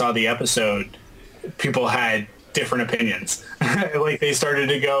everybody saw the episode, people had different opinions. Like, they started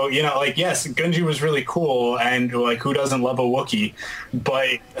to go, you know, like, yes, Gunji was really cool, and like, who doesn't love a Wookiee?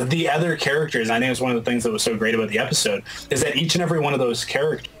 But the other characters, I think it was one of the things that was so great about the episode, is that each and every one of those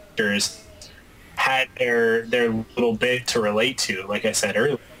characters had their little bit to relate to, like I said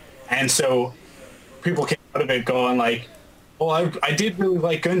earlier. And so people came out of it going like, well, I did really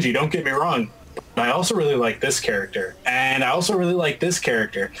like Gunji, don't get me wrong, but I also really like this character, and I also really like this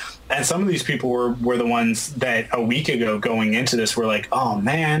character. And some of these people were the ones that a week ago going into this were like, oh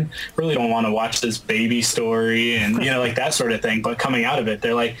man, really don't want to watch this baby story, and you know, like that sort of thing. But coming out of it,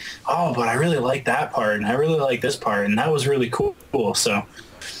 they're like, oh, but I really like that part, and I really like this part, and that was really cool.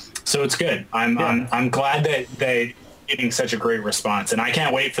 So it's good. I'm glad that getting such a great response, and I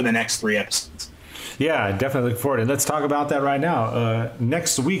can't wait for the next 3 episodes. Yeah, definitely look forward to it. Let's talk about that right now.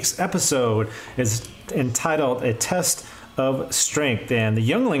 Next week's episode is entitled A Test of Strength, and the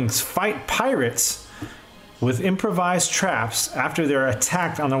younglings fight pirates with improvised traps after they're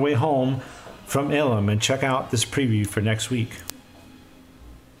attacked on their way home from Ilum. And check out this preview for next week.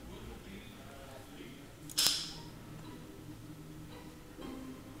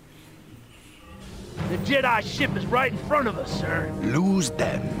 The Jedi ship is right in front of us, sir. Lose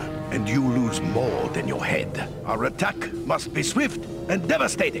them, and you lose more than your head. Our attack must be swift and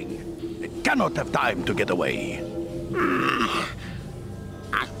devastating. It cannot have time to get away.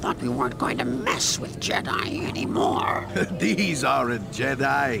 I thought we weren't going to mess with Jedi anymore. These aren't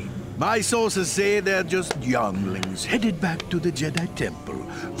Jedi. My sources say they're just younglings headed back to the Jedi Temple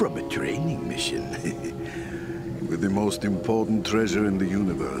from a training mission. With the most important treasure in the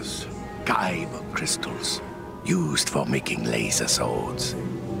universe. Kyber crystals, used for making laser swords.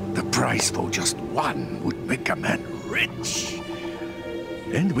 The price for just one would make a man rich.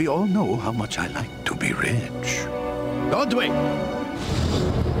 And we all know how much I like to be rich. Don't we?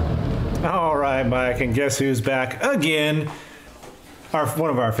 All right, Mike, and guess who's back again?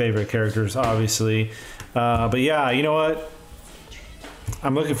 One of our favorite characters, obviously. But yeah, you know what?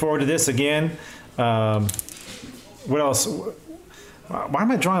 I'm looking forward to this again. What else? Why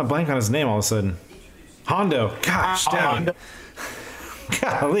am I drawing a blank on his name all of a sudden? Hondo. Gosh, damn it.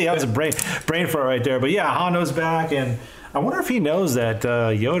 Golly, that was a brain fart right there. But yeah, Hondo's back, and I wonder if he knows that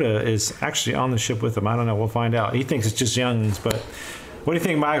Yoda is actually on the ship with him. I don't know. We'll find out. He thinks it's just younglings, but what do you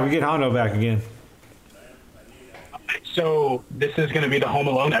think, Mike? We get Hondo back again. So this is going to be the Home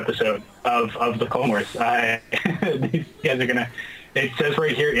Alone episode of the Clone Wars. These guys are going to... It says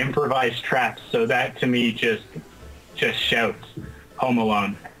right here, improvised traps. So that, to me, just shouts Home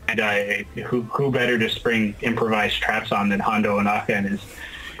Alone. And who better to spring improvised traps on than Hondo Ohnaka and his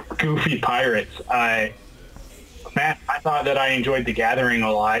goofy pirates? Matt, I thought that I enjoyed The Gathering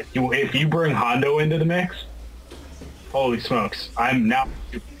a lot. If you bring Hondo into the mix, holy smokes. I'm now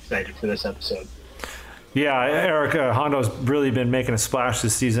super excited for this episode. Yeah, Eric, Hondo's really been making a splash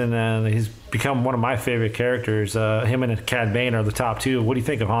this season, and he's become one of my favorite characters. Him and Cad Bane are the top two. What do you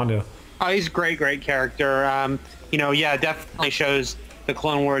think of Hondo? Oh, he's a great character. Definitely shows the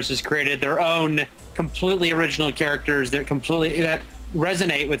Clone Wars has created their own completely original characters that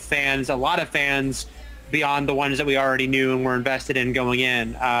resonate with fans, a lot of fans, beyond the ones that we already knew and were invested in going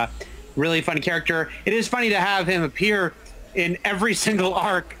in. Really fun character. It is funny to have him appear in every single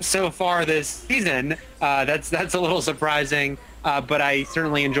arc so far this season. That's a little surprising, but I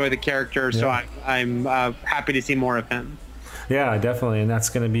certainly enjoy the character, so I'm happy to see more of him. Yeah, definitely, and that's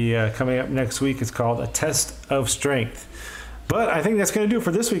going to be coming up next week. It's called A Test of Strength. But I think that's going to do it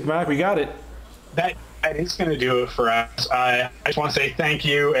for this week, Mike. We got it. That is going to do it for us. I just want to say thank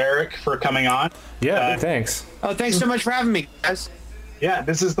you, Eric, for coming on. Yeah, thanks. Oh, thanks so much for having me, guys. Yeah,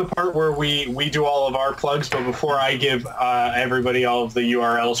 this is the part where we do all of our plugs, but before I give everybody all of the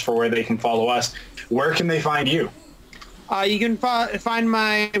URLs for where they can follow us, where can they find you? You can find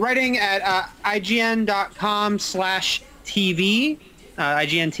my writing at ign.com/TV,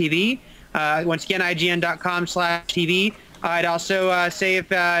 IGN TV. Once again, ign.com/TV. I'd also say if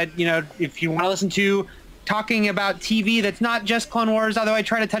you want to listen to talking about TV that's not just Clone Wars, although I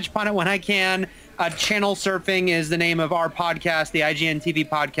try to touch upon it when I can, Channel Surfing is the name of our podcast, the IGN TV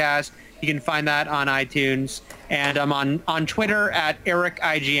podcast. You can find that on iTunes. And I'm on Twitter at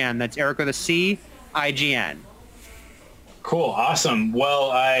EricIGN. That's Eric with a C, IGN. Cool. Awesome.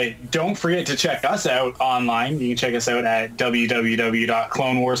 Well, don't forget to check us out online. You can check us out at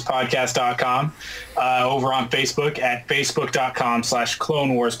www.clonewarspodcast.com, over on Facebook at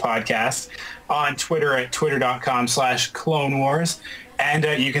facebook.com/clonewarspodcast, on Twitter at twitter.com/clonewars. And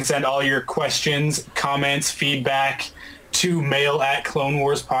you can send all your questions, comments, feedback to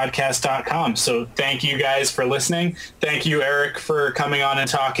mail@clonewarspodcast.com. So thank you guys for listening. Thank you, Eric, for coming on and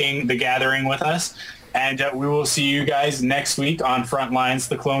talking The Gathering with us. And we will see you guys next week on Frontlines,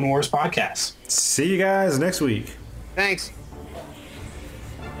 the Clone Wars podcast. See you guys next week. Thanks.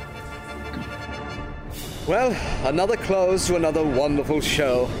 Well, another close to another wonderful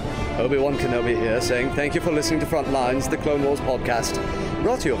show. Obi-Wan Kenobi here, saying thank you for listening to Frontlines, the Clone Wars podcast,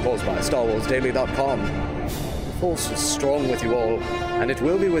 brought to you, of course, by StarWarsDaily.com. The Force is strong with you all, and it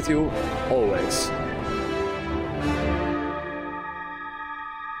will be with you always.